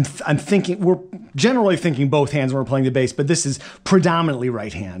is, I'm thinking, we're generally thinking both hands when we're playing the bass, but this is predominantly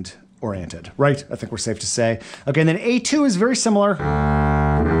right hand oriented, right? I think we're safe to say. Okay, and then A2 is very similar.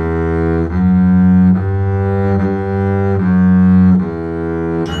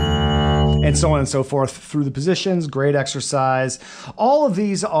 And so on and so forth through the positions. Great exercise. All of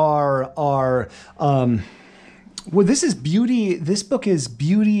these are well, this is beauty. This book is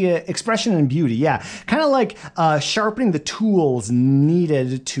beauty, expression and beauty. Yeah, kind of like sharpening the tools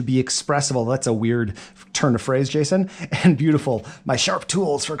needed to be expressible. That's a weird turn of phrase, Jason. And beautiful, my sharp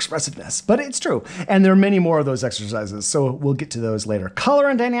tools for expressiveness. But it's true. And there are many more of those exercises. So we'll get to those later. Color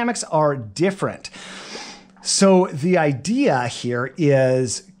and dynamics are different. So the idea here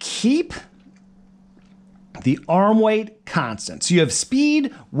is keep the arm weight constant. So you have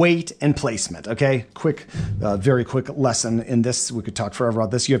speed, weight, and placement, okay? Quick, very quick lesson in this. We could talk forever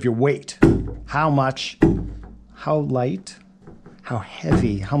about this. You have your weight. How much, how light, how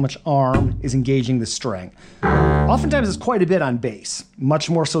heavy, how much arm is engaging the string. Oftentimes it's quite a bit on bass, much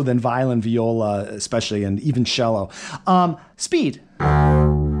more so than violin, viola, especially, and even cello. Speed.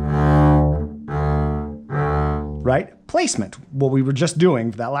 Right? Placement, what we were just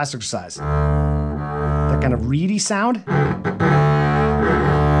doing for that last exercise. That kind of reedy sound, that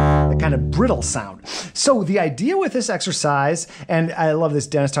kind of brittle sound. So the idea with this exercise, and I love this,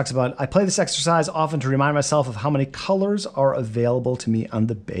 Dennis talks about, I play this exercise often to remind myself of how many colors are available to me on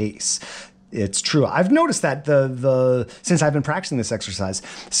the bass. It's true. I've noticed that since I've been practicing this exercise.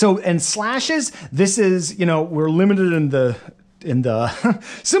 So, and slashes, this is, you know, we're limited in the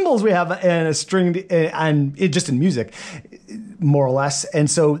symbols we have in a string and just in music, more or less. And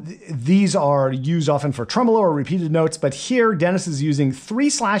so these are used often for tremolo or repeated notes, but here Dennis is using 3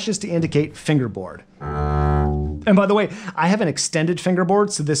 slashes to indicate fingerboard. And by the way, I have an extended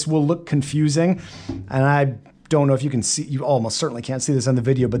fingerboard, so this will look confusing. And I don't know if you can see, you almost certainly can't see this on the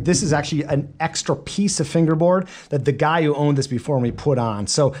video, but this is actually an extra piece of fingerboard that the guy who owned this before me put on.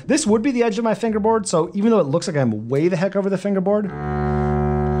 So this would be the edge of my fingerboard. So even though it looks like I'm way the heck over the fingerboard,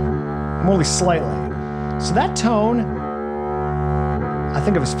 I'm only slightly. So that tone, I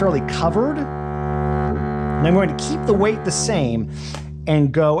think of as fairly covered. And I'm going to keep the weight the same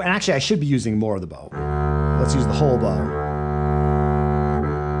and go, and actually I should be using more of the bow. Let's use the whole bow.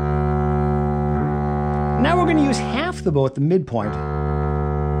 Now we're going to use half the bow at the midpoint.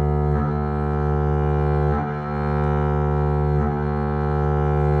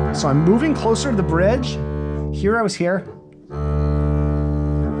 So I'm moving closer to the bridge. Here I was here.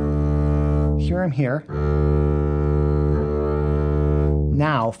 Here I'm here.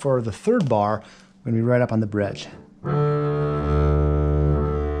 Now for the third bar, I'm going to be right up on the bridge. I'm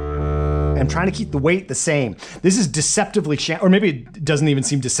trying to keep the weight the same. This is deceptively, or maybe it doesn't even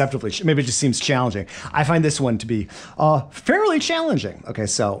seem deceptively, maybe it just seems challenging. I find this one to be fairly challenging. Okay,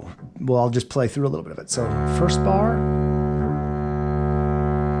 so, well, I'll just play through a little bit of it. So first bar,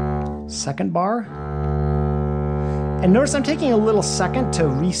 second bar, and notice I'm taking a little second to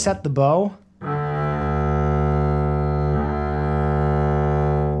reset the bow.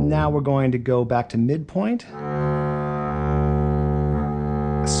 Now we're going to go back to midpoint.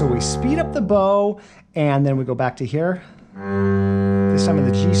 So we speed up the bow, and then we go back to here. This time in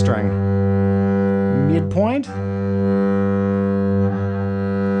the G string. Midpoint.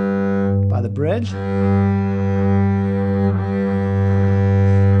 By the bridge.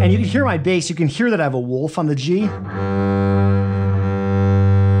 And you can hear my bass. You can hear that I have a wolf on the G.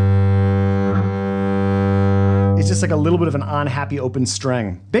 It's just like a little bit of an unhappy open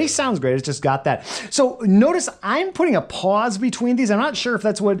string. Bass sounds great, it's just got that. So notice I'm putting a pause between these. I'm not sure if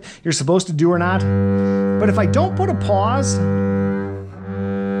that's what you're supposed to do or not, but if I don't put a pause,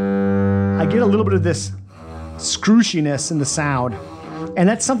 I get a little bit of this scroochiness in the sound. And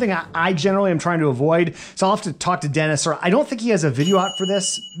that's something I generally am trying to avoid. So I'll have to talk to Dennis, or I don't think he has a video out for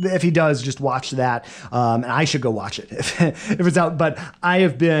this. If he does, just watch that. And I should go watch it if it's out. But I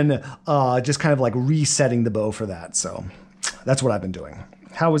have been just kind of like resetting the bow for that. So that's what I've been doing.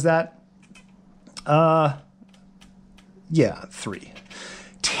 How was that? Yeah, 3.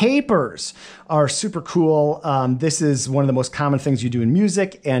 Tapers are super cool. This is one of the most common things you do in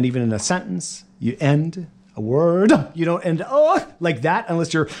music and even in a sentence. You end a word. You don't end like that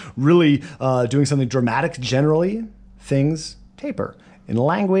unless you're really doing something dramatic. Generally, things taper. In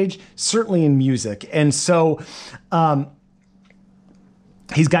language, certainly in music. And so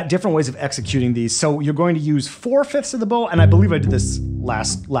he's got different ways of executing these. So you're going to use 4/5 of the bow, and I believe I did this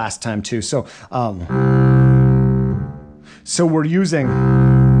last time too. So so we're using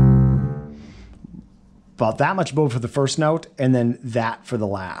about that much bow for the first note, and then that for the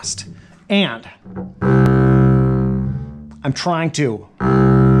last. And I'm trying to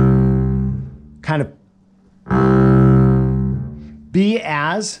kind of be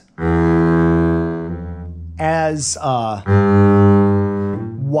as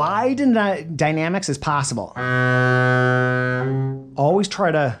wide in dynamics as possible. Always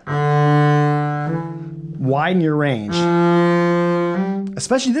try to widen your range,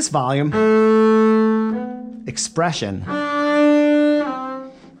 especially this volume. Expression.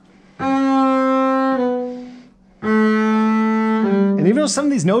 And even though some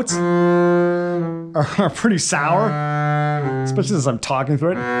of these notes are pretty sour, especially as I'm talking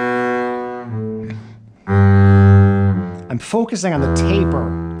through it, I'm focusing on the taper.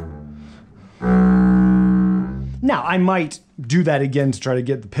 Now, I might do that again to try to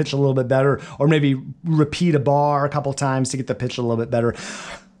get the pitch a little bit better, or maybe repeat a bar a couple times to get the pitch a little bit better.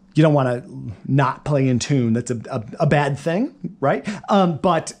 You don't want to not play in tune. That's a bad thing, right?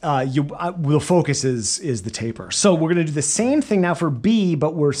 But the focus is the taper. So we're going to do the same thing now for B,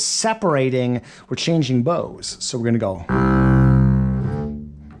 but we're separating, we're changing bows. So we're going to go.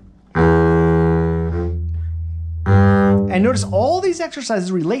 And notice all these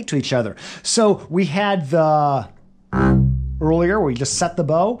exercises relate to each other. So we had the earlier where we just set the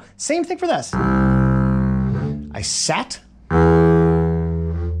bow. Same thing for this. I set.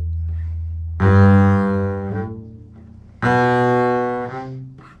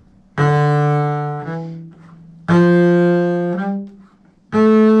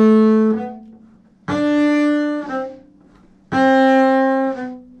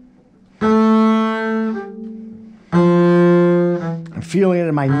 Feeling it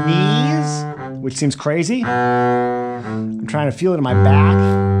in my knees, which seems crazy. I'm trying to feel it in my back.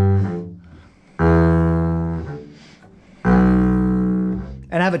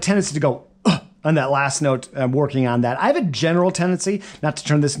 And I have a tendency to go on that last note. I'm working on that. I have a general tendency, not to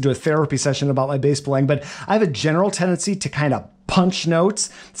turn this into a therapy session about my bass playing, but I have a general tendency to kind of punch notes,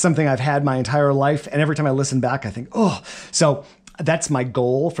 something I've had my entire life. And every time I listen back, I think, oh. So that's my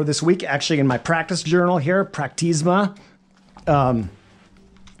goal for this week. Actually, in my practice journal here, Practisma,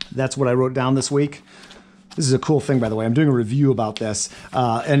 that's what I wrote down this week. This is a cool thing, by the way. I'm doing a review about this,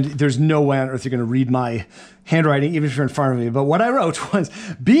 and there's no way on earth you're going to read my handwriting, even if you're in front of me. But what I wrote was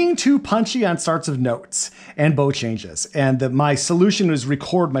being too punchy on starts of notes and bow changes. And my solution was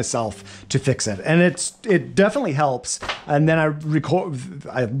record myself to fix it. And it definitely helps. And then I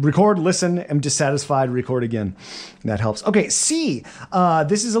record, listen, am dissatisfied, record again. And that helps. Okay, C,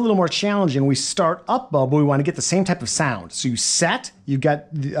 this is a little more challenging. We start up bow, but we want to get the same type of sound. So you set, you've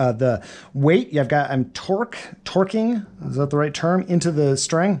got the weight, I'm torquing, is that the right term, into the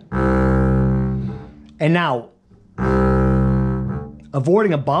string. And now,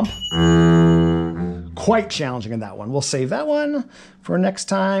 avoiding a bump, quite challenging in that one. We'll save that one for next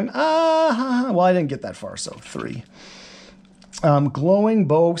time. Well, I didn't get that far, so 3. Glowing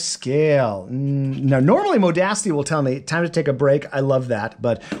bow scale. Now, normally Modacity will tell me, time to take a break. I love that,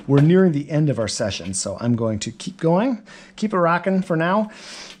 but we're nearing the end of our session, so I'm going to keep going, keep it rocking for now.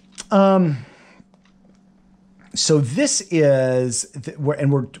 So this is,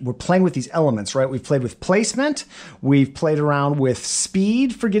 we're playing with these elements, right? We've played with placement. We've played around with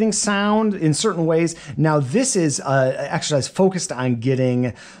speed for getting sound in certain ways. Now this is an exercise focused on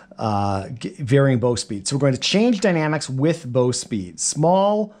getting varying bow speed. So we're going to change dynamics with bow speed.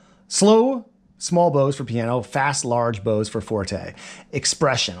 Slow, small bows for piano, fast, large bows for forte.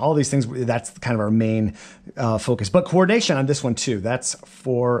 Expression, all these things, that's kind of our main focus. But coordination on this one too, that's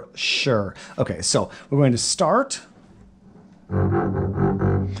for sure. Okay, so we're going to start.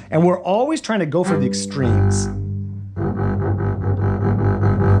 And we're always trying to go for the extremes.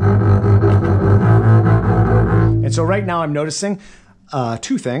 And so right now I'm noticing 2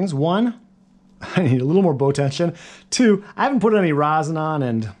 things. 1, I need a little more bow tension. 2, I haven't put any rosin on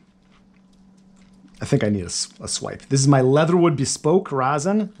and I think I need a swipe. This is my Leatherwood Bespoke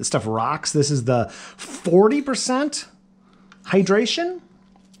rosin. This stuff rocks. This is the 40% hydration.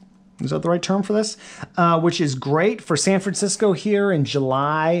 Is that the right term for this? Which is great for San Francisco here in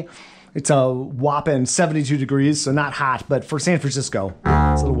July. It's a whopping 72 degrees, so not hot, but for San Francisco,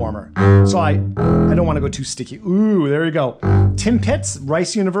 it's a little warmer. So I don't want to go too sticky. Ooh, there you go. Tim Pitts,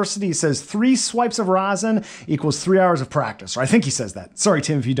 Rice University, says 3 swipes of rosin equals 3 hours of practice. Or I think he says that. Sorry,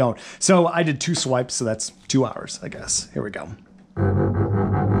 Tim, if you don't. So I did 2 swipes, so that's 2 hours, I guess. Here we go.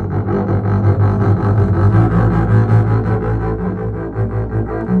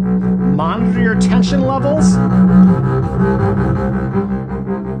 Monitor your tension levels.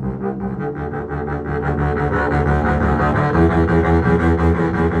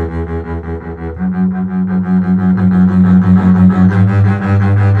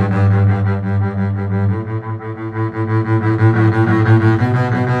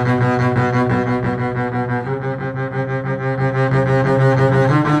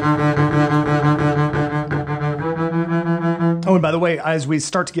 Oh, and by the way, as we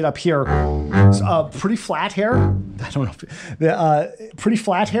start to get up here, pretty flat hair. I don't know if pretty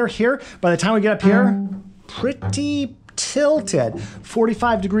flat hair here. By the time we get up here, pretty tilted.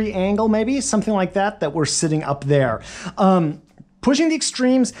 45-degree angle, maybe something like that. That we're sitting up there. Pushing the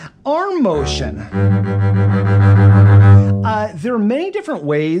extremes, arm motion. There are many different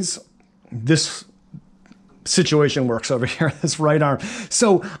ways this situation works over here, this right arm.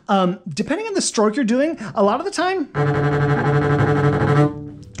 So depending on the stroke you're doing, a lot of the time,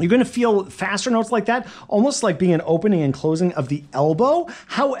 you're going to feel faster notes like that, almost like being an opening and closing of the elbow.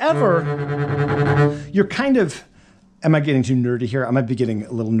 However, you're kind of, am I getting too nerdy here? I might be getting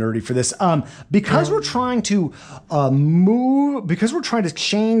a little nerdy for this. Because we're trying to because we're trying to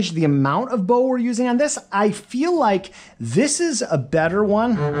change the amount of bow we're using on this, I feel like this is a better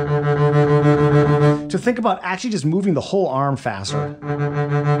one to think about actually just moving the whole arm faster.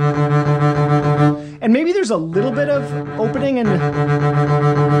 And maybe there's a little bit of opening,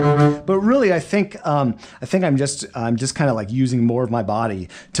 but really I think I'm just kind of like using more of my body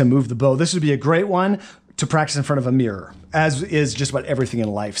to move the bow. This would be a great one to practice in front of a mirror, as is just about everything in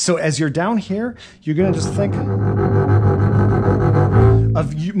life. So as you're down here, you're gonna just think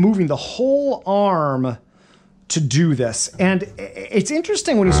of you moving the whole arm to do this. And it's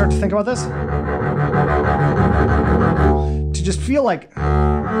interesting when you start to think about this, to just feel like,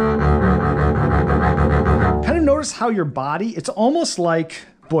 kind of notice how your body, it's almost like,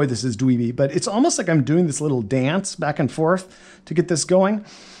 boy, this is dweeby, but it's almost like I'm doing this little dance back and forth to get this going.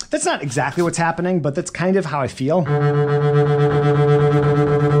 That's not exactly what's happening, but that's kind of how I feel.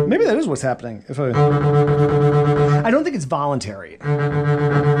 Maybe that is what's happening. I don't think it's voluntary. I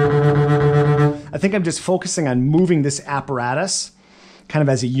think I'm just focusing on moving this apparatus kind of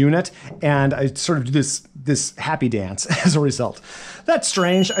as a unit, and I sort of do this happy dance as a result. That's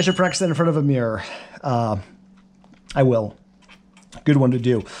strange. I should practice that in front of a mirror. I will. Good one to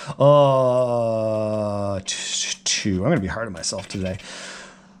do. 2. I'm going to be hard on myself today.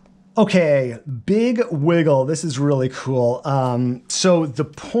 Okay, big wiggle. This is really cool. So the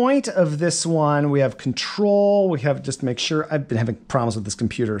point of this one, we have control. We have just make sure. I've been having problems with this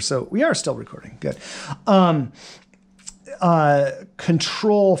computer, so we are still recording. Good.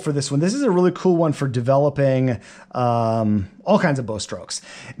 Control for this one. This is a really cool one for developing all kinds of bow strokes.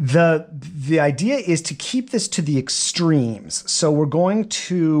 The idea is to keep this to the extremes. So we're going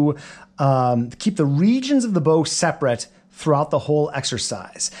to keep the regions of the bow separate throughout the whole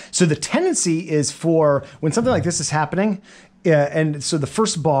exercise. So the tendency is for when something like this is happening, and so the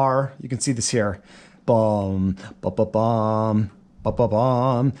first bar, you can see this here, bum, bum, bum, bum, bum, bum,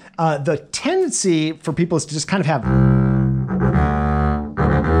 bum. The tendency for people is to just kind of have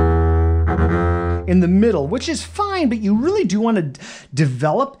in the middle, which is fine, but you really do want to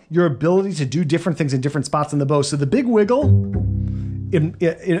develop your ability to do different things in different spots on the bow. So the big wiggle,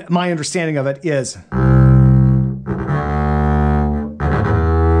 in my understanding of it, is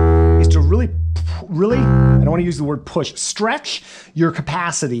to really, I don't want to use the word push, stretch your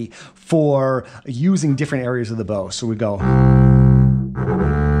capacity for using different areas of the bow. So we go.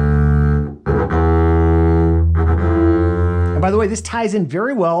 And by the way, this ties in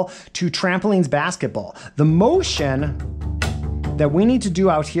very well to trampolines basketball. The motion that we need to do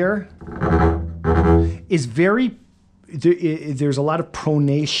out here is there's a lot of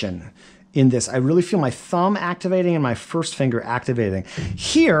pronation in this. I really feel my thumb activating and my first finger activating.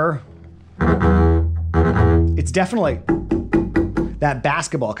 Here, it's definitely that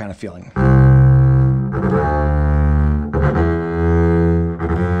basketball kind of feeling.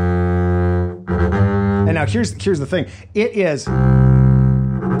 And now here's the thing. It is,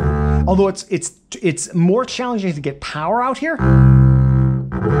 although it's more challenging to get power out here,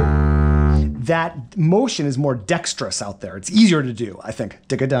 that motion is more dexterous out there. It's easier to do, I think.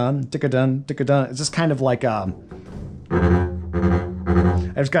 Dick-a-dun, dick-a-dun, dick-a-dun. It's just kind of like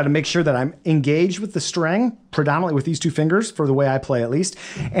I just got to make sure that I'm engaged with the string, predominantly with these two fingers, for the way I play at least,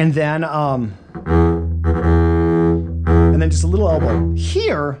 and then just a little elbow.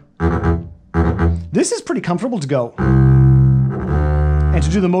 Here, this is pretty comfortable to go and to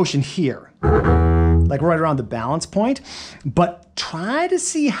do the motion here, like right around the balance point, but try to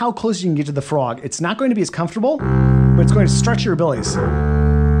see how close you can get to the frog. It's not going to be as comfortable, but it's going to stretch your abilities.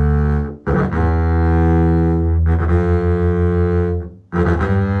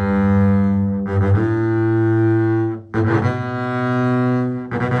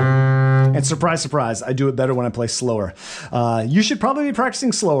 And surprise, surprise, I do it better when I play slower. You should probably be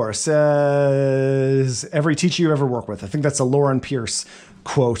practicing slower, says every teacher you ever work with. I think that's a Lauren Pierce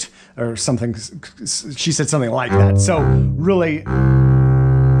quote or something. She said something like that. So really,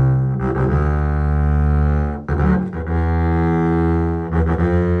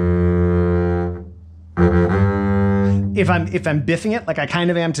 if I'm biffing it like I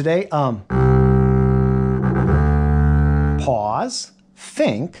kind of am today, pause,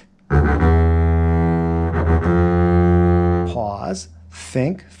 think. Pause,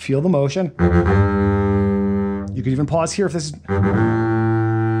 think, feel the motion. You could even pause here if this is...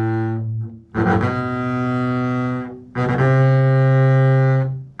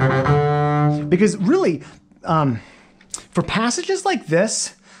 Because really, for passages like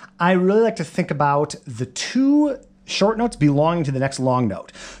this, I really like to think about the two short notes belonging to the next long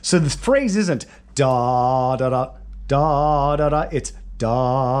note. So the phrase isn't da da da da da da. It's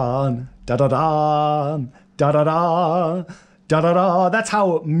da da da da da da da da da da. That's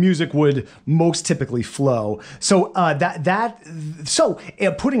how music would most typically flow. So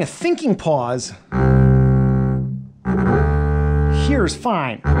putting a thinking pause here is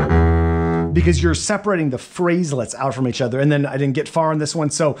fine, because you're separating the phraselets out from each other. And then I didn't get far on this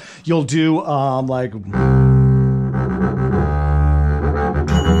one, so you'll do like...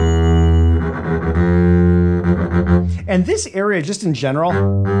 And this area, just in general,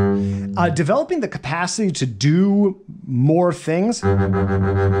 developing the capacity to do more things in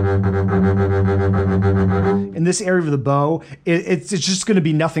this area of the bow, it's just going to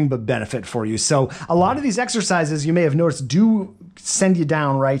be nothing but benefit for you. So a lot of these exercises, you may have noticed, do send you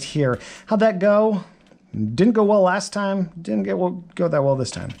down right here. How'd that go? Didn't go well last time. Didn't go that well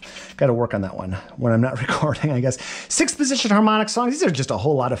this time. Got to work on that one when I'm not recording, I guess. 6th position harmonic songs. These are just a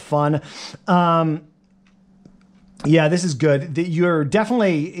whole lot of fun. Yeah, this is good. You're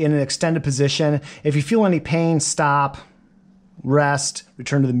definitely in an extended position. If you feel any pain, stop, rest,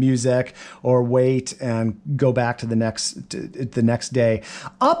 return to the music, or wait and go back to the next day.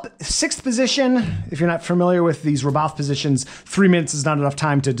 Up 6th position. If you're not familiar with these Rebauth positions, 3 minutes is not enough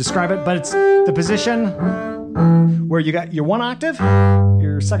time to describe it, but it's the position where you got your 1 octave,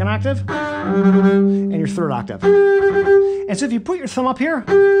 your 2nd octave, and your 3rd octave. And so if you put your thumb up here,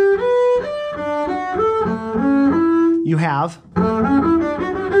 you have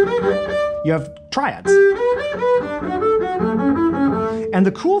triads. And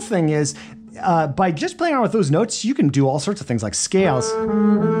the cool thing is, by just playing around with those notes, you can do all sorts of things like scales.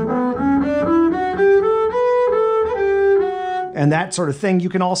 And that sort of thing. You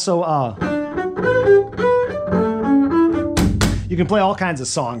can also, you can play all kinds of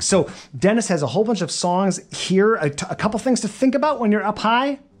songs. So Dennis has a whole bunch of songs here, a couple things to think about when you're up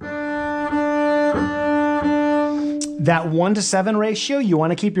high. That 1-to-7 ratio, you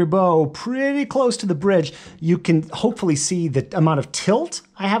want to keep your bow pretty close to the bridge. You can hopefully see the amount of tilt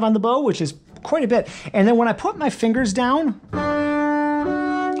I have on the bow, which is quite a bit. And then when I put my fingers down,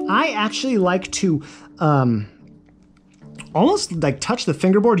 I actually like to almost like touch the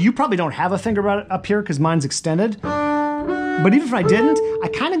fingerboard. You probably don't have a fingerboard up here because mine's extended. But even if I didn't, I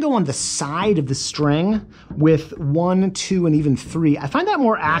kind of go on the side of the string with 1, 2, and even 3. I find that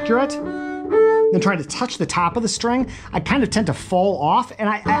more accurate than trying to touch the top of the string. I kind of tend to fall off, and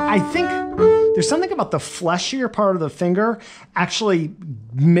I think there's something about the fleshier part of the finger actually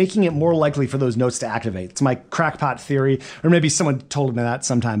making it more likely for those notes to activate. It's my crackpot theory, or maybe someone told me that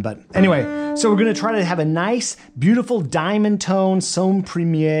sometime, but anyway, so we're gonna try to have a nice, beautiful diamond tone, son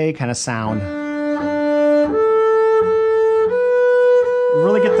premier kind of sound.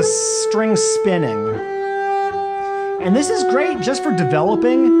 Really get the string spinning. And this is great just for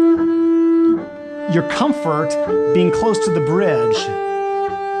developing your comfort being close to the bridge.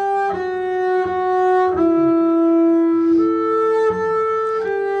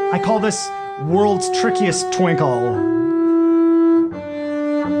 I call this world's trickiest twinkle.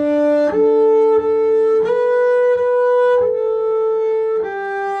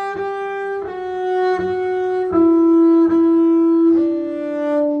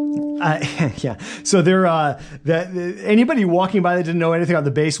 Yeah, so anybody walking by that didn't know anything about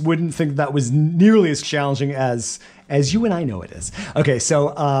the bass wouldn't think that was nearly as challenging as you and I know it is. Okay,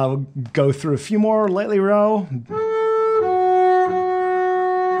 so go through a few more lightly row.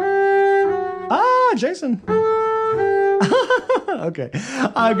 Ah, Jason. Okay,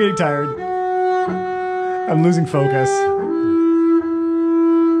 I'm getting tired. I'm losing focus.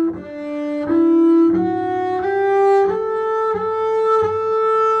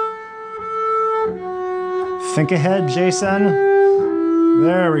 Think ahead, Jason.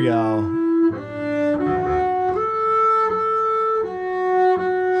 There we go.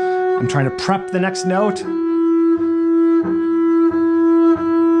 I'm trying to prep the next note.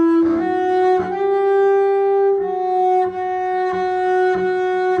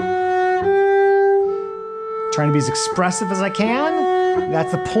 Trying to be as expressive as I can.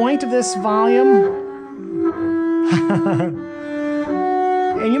 That's the point of this volume.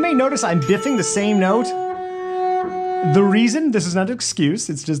 And you may notice I'm biffing the same note. The reason, this is not an excuse,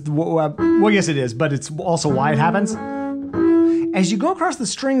 it's just, well, yes it is, but it's also why it happens. As you go across the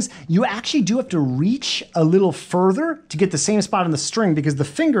strings, you actually do have to reach a little further to get the same spot on the string, because the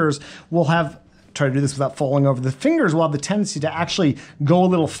fingers will have, try to do this without falling over, the fingers will have the tendency to actually go a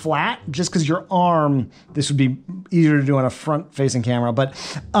little flat, just because your arm, this would be easier to do on a front-facing camera, but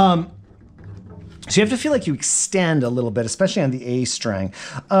so you have to feel like you extend a little bit, especially on the A string.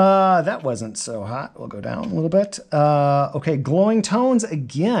 That wasn't so hot. We'll go down a little bit. Okay, glowing tones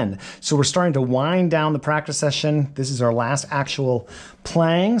again. So we're starting to wind down the practice session. This is our last actual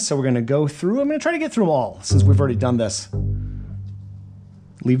playing, so we're gonna go through. I'm gonna try to get through them all, since we've already done this.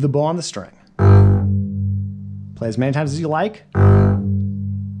 Leave the bow on the string. Play as many times as you like.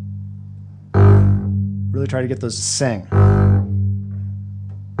 Really try to get those to sing.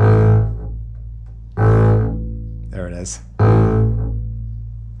 There it is.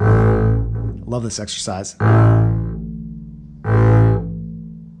 Love this exercise. I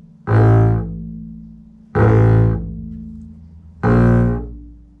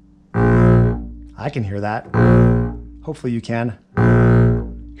can hear that. Hopefully you can.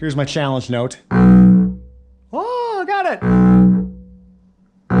 Here's my challenge note. Oh, I got it.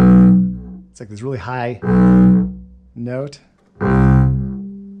 It's like this really high note.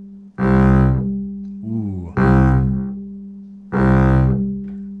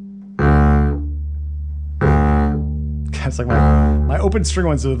 It's like my open string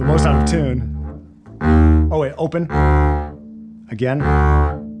ones are the most out of tune. Oh wait, open. Again.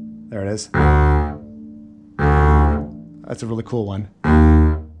 There it is. That's a really cool one.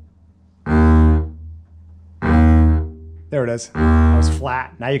 There it is. That was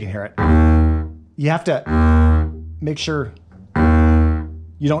flat. Now you can hear it. You have to make sure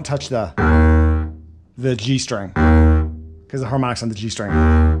you don't touch the the G string, because the harmonic's on the G string.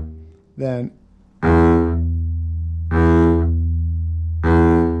 Then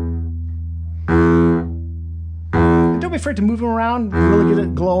and don't be afraid to move them around, really get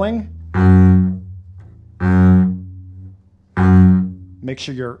it glowing. Make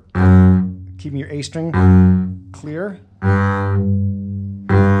sure you're keeping your A string clear.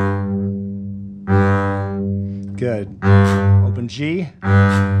 Good. Open G.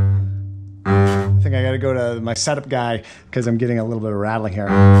 I think I gotta go to my setup guy because I'm getting a little bit of rattling here.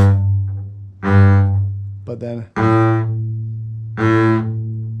 But then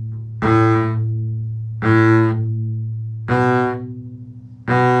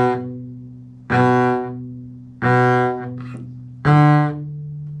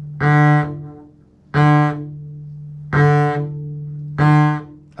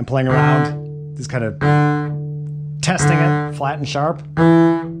I'm playing around, just kind of testing it, flat and sharp.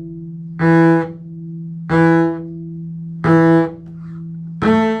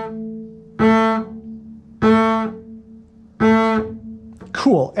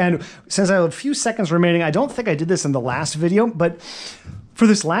 Cool, and since I have a few seconds remaining, I don't think I did this in the last video, but for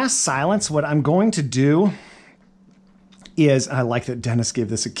this last silence, what I'm going to do is, I like that Dennis gave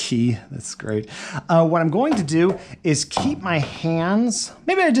this a key, that's great. What I'm going to do is keep my hands,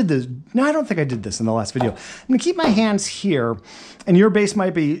 maybe I did this, no, I don't think I did this in the last video. I'm gonna keep my hands here, and your bass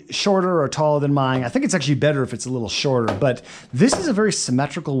might be shorter or taller than mine. I think it's actually better if it's a little shorter, but this is a very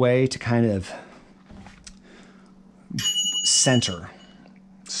symmetrical way to kind of center.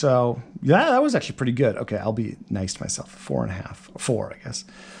 So yeah, that was actually pretty good. Okay, I'll be nice to myself. 4.5, or 4, I guess.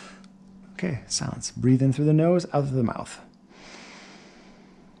 Okay, silence. Breathe in through the nose, out through the mouth.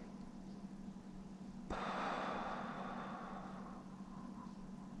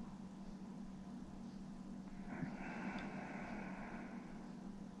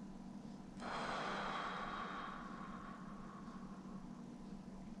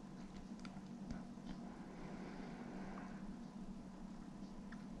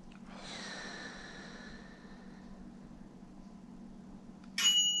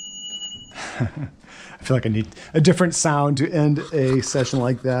 I feel like I need a different sound to end a session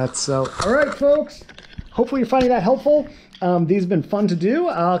like that. So, all right, folks. Hopefully you're finding that helpful. These have been fun to do.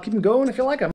 I'll keep them going if you like them.